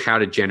know how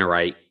to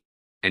generate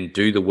and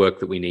do the work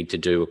that we need to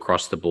do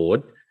across the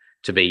board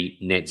to be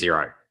net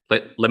zero.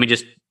 Let me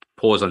just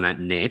pause on that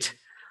net,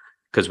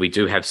 because we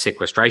do have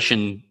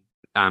sequestration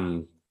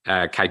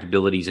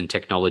capabilities and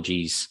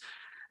technologies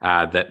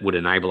that would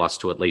enable us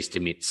to at least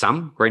emit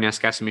some greenhouse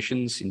gas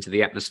emissions into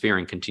the atmosphere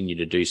and continue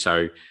to do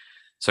so.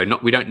 So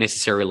we don't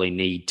necessarily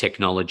need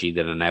technology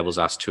that enables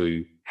us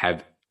to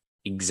have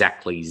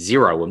exactly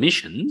zero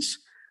emissions,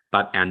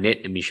 but our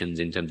net emissions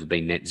in terms of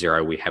being net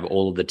zero, we have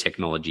all of the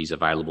technologies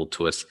available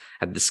to us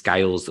at the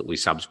scales that we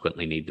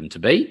subsequently need them to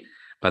be,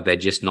 but they're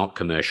just not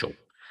commercial.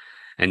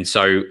 And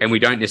we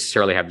don't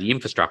necessarily have the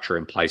infrastructure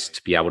in place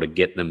to be able to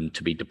get them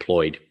to be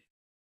deployed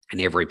in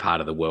every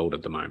part of the world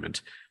at the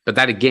moment. But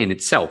that again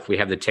itself, we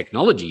have the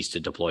technologies to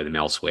deploy them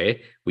elsewhere.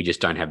 We just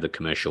don't have the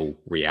commercial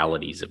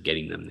realities of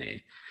getting them there.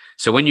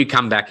 So when you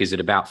come back, is it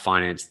about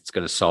finance that's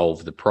going to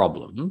solve the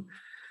problem?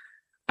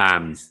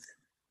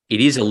 It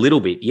is a little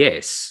bit,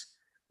 yes,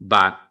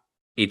 but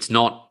it's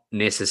not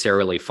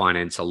necessarily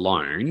finance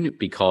alone,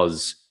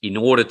 because in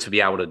order to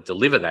be able to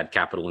deliver that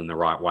capital in the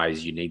right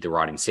ways, you need the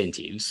right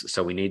incentives.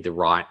 So we need the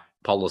right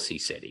policy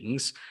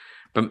settings.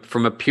 But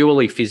from a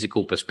purely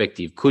physical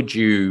perspective, could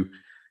you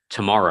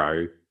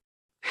tomorrow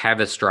have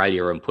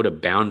Australia and put a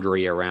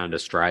boundary around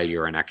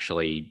Australia and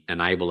actually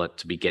enable it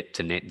to get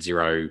to net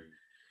zero?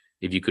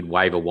 If you could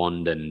wave a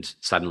wand and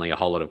suddenly a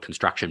whole lot of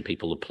construction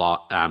people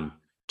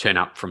turn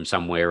up from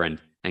somewhere and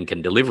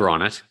can deliver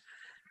on it,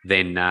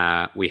 then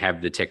we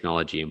have the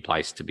technology in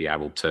place to be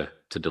able to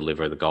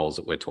deliver the goals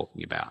that we're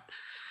talking about.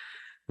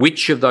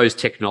 Which of those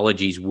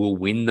technologies will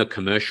win the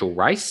commercial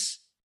race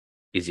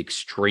is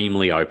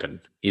extremely open.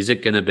 Is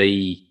it going to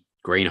be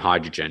green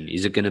hydrogen?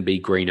 Is it going to be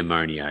green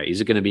ammonia?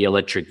 Is it going to be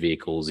electric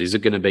vehicles? Is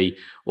it going to be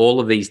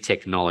all of these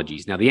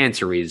technologies? Now, the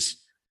answer is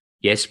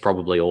yes,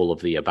 probably all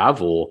of the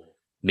above, or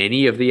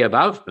many of the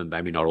above, but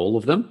maybe not all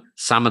of them.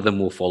 Some of them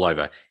will fall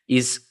over.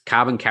 Is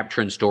carbon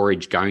capture and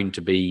storage going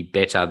to be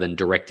better than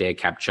direct air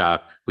capture,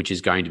 which is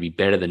going to be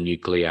better than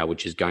nuclear,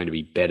 which is going to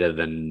be better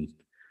than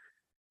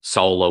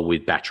solar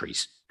with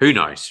batteries? Who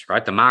knows,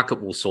 right? The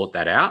market will sort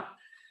that out,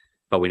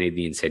 but we need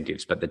the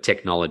incentives, but the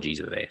technologies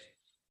are there.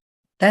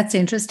 That's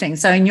interesting.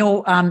 So in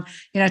your,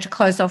 to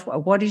close off,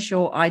 what is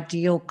your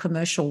ideal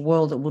commercial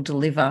world that will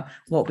deliver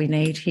what we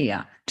need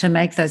here to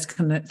make those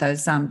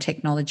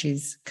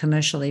technologies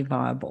commercially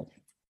viable?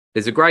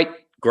 There's a great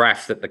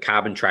graph that the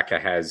Carbon Tracker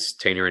has,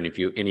 Tina, and if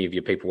any of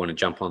your people want to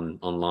jump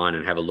online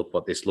and have a look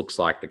what this looks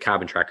like, the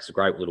Carbon Tracker is a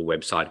great little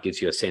website. It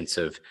gives you a sense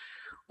of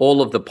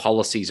all of the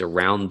policies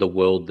around the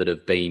world that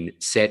have been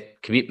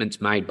set,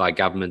 commitments made by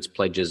governments,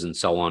 pledges, and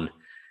so on.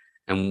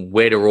 And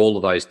where do all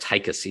of those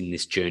take us in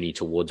this journey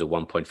towards a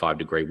 1.5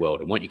 degree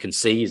world? And what you can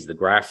see is the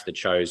graph that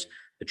shows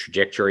the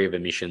trajectory of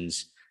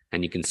emissions.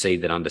 And you can see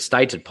that under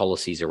stated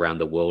policies around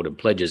the world and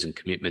pledges and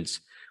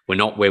commitments, we're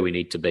not where we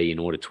need to be in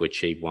order to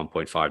achieve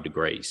 1.5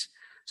 degrees.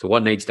 So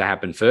what needs to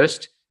happen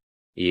first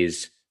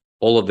is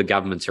all of the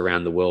governments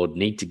around the world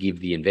need to give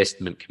the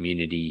investment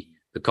community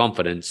the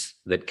confidence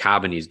that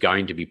carbon is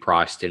going to be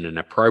priced in an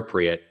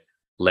appropriate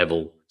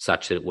level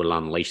such that it will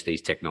unleash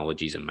these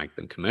technologies and make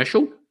them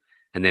commercial.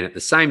 And then at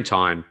the same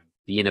time,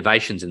 the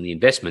innovations and the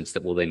investments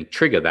that will then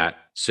trigger that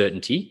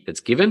certainty that's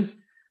given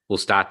will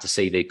start to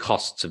see the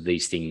costs of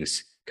these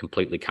things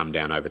completely come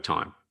down over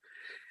time.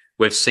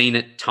 We've seen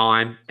it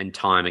time and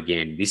time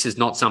again. This is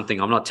not something,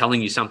 I'm not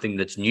telling you something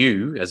that's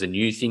new as a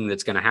new thing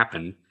that's going to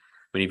happen.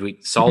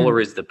 Solar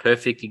is the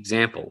perfect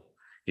example.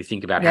 You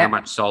think about how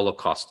much solar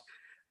cost.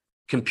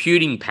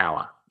 Computing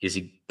power is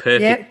a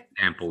perfect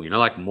example,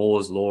 like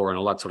Moore's law and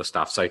all that sort of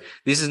stuff. So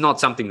this is not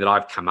something that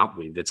I've come up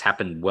with. It's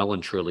happened well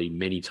and truly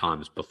many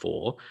times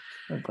before.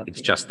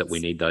 It's just that we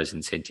need those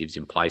incentives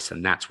in place,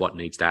 and that's what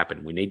needs to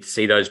happen. We need to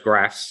see those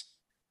graphs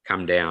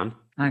come down.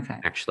 Okay.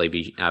 Actually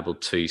be able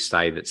to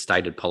say that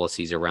stated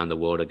policies around the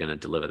world are going to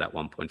deliver that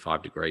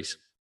 1.5 degrees.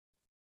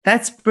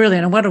 That's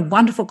brilliant. And what a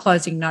wonderful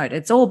closing note.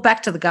 It's all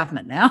back to the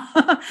government now.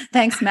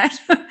 Thanks, Matt.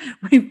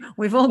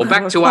 We've all got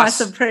back to apply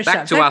some pressure.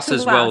 Back to us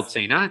as well,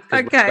 Tina.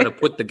 Because we've got to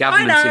put the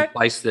governments in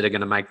place that are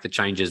going to make the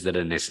changes that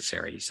are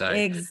necessary. So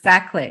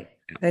exactly.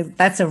 Yeah.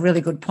 That's a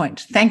really good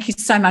point. Thank you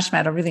so much,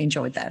 Matt. I really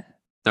enjoyed that.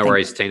 No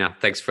worries, Tina.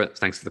 Thanks for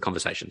the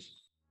conversation.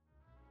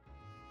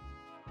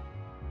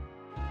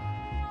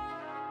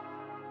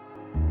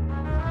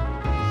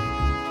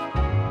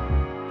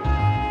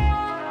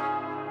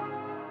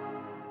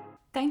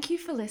 Thank you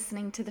for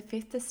listening to the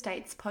Fifth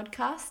Estates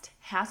podcast,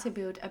 How to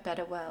Build a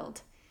Better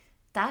World.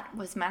 That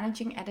was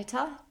Managing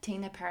Editor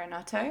Tina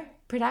Perinotto.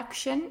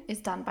 Production is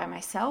done by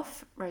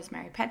myself,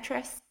 Rosemary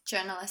Petrus,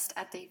 journalist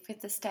at the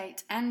Fifth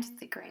Estate and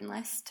the Green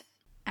List,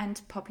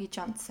 and Poppy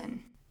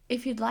Johnson.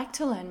 If you'd like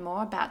to learn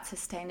more about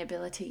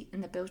sustainability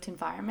in the built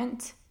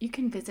environment, you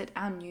can visit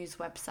our news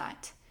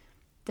website,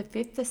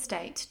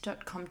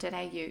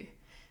 thefifthestate.com.au,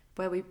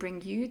 where we bring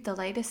you the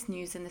latest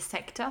news in the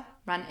sector,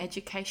 run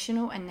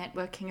educational and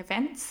networking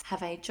events,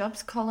 have a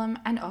jobs column,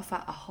 and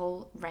offer a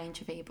whole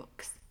range of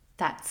ebooks.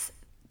 That's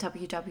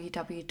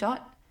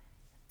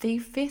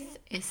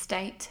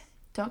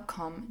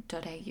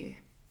www.thefifthestate.com.au.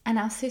 And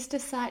our sister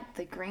site,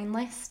 The Green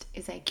List,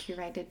 is a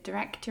curated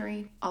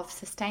directory of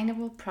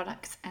sustainable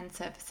products and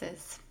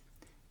services.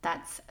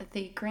 That's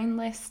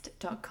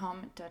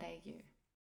thegreenlist.com.au.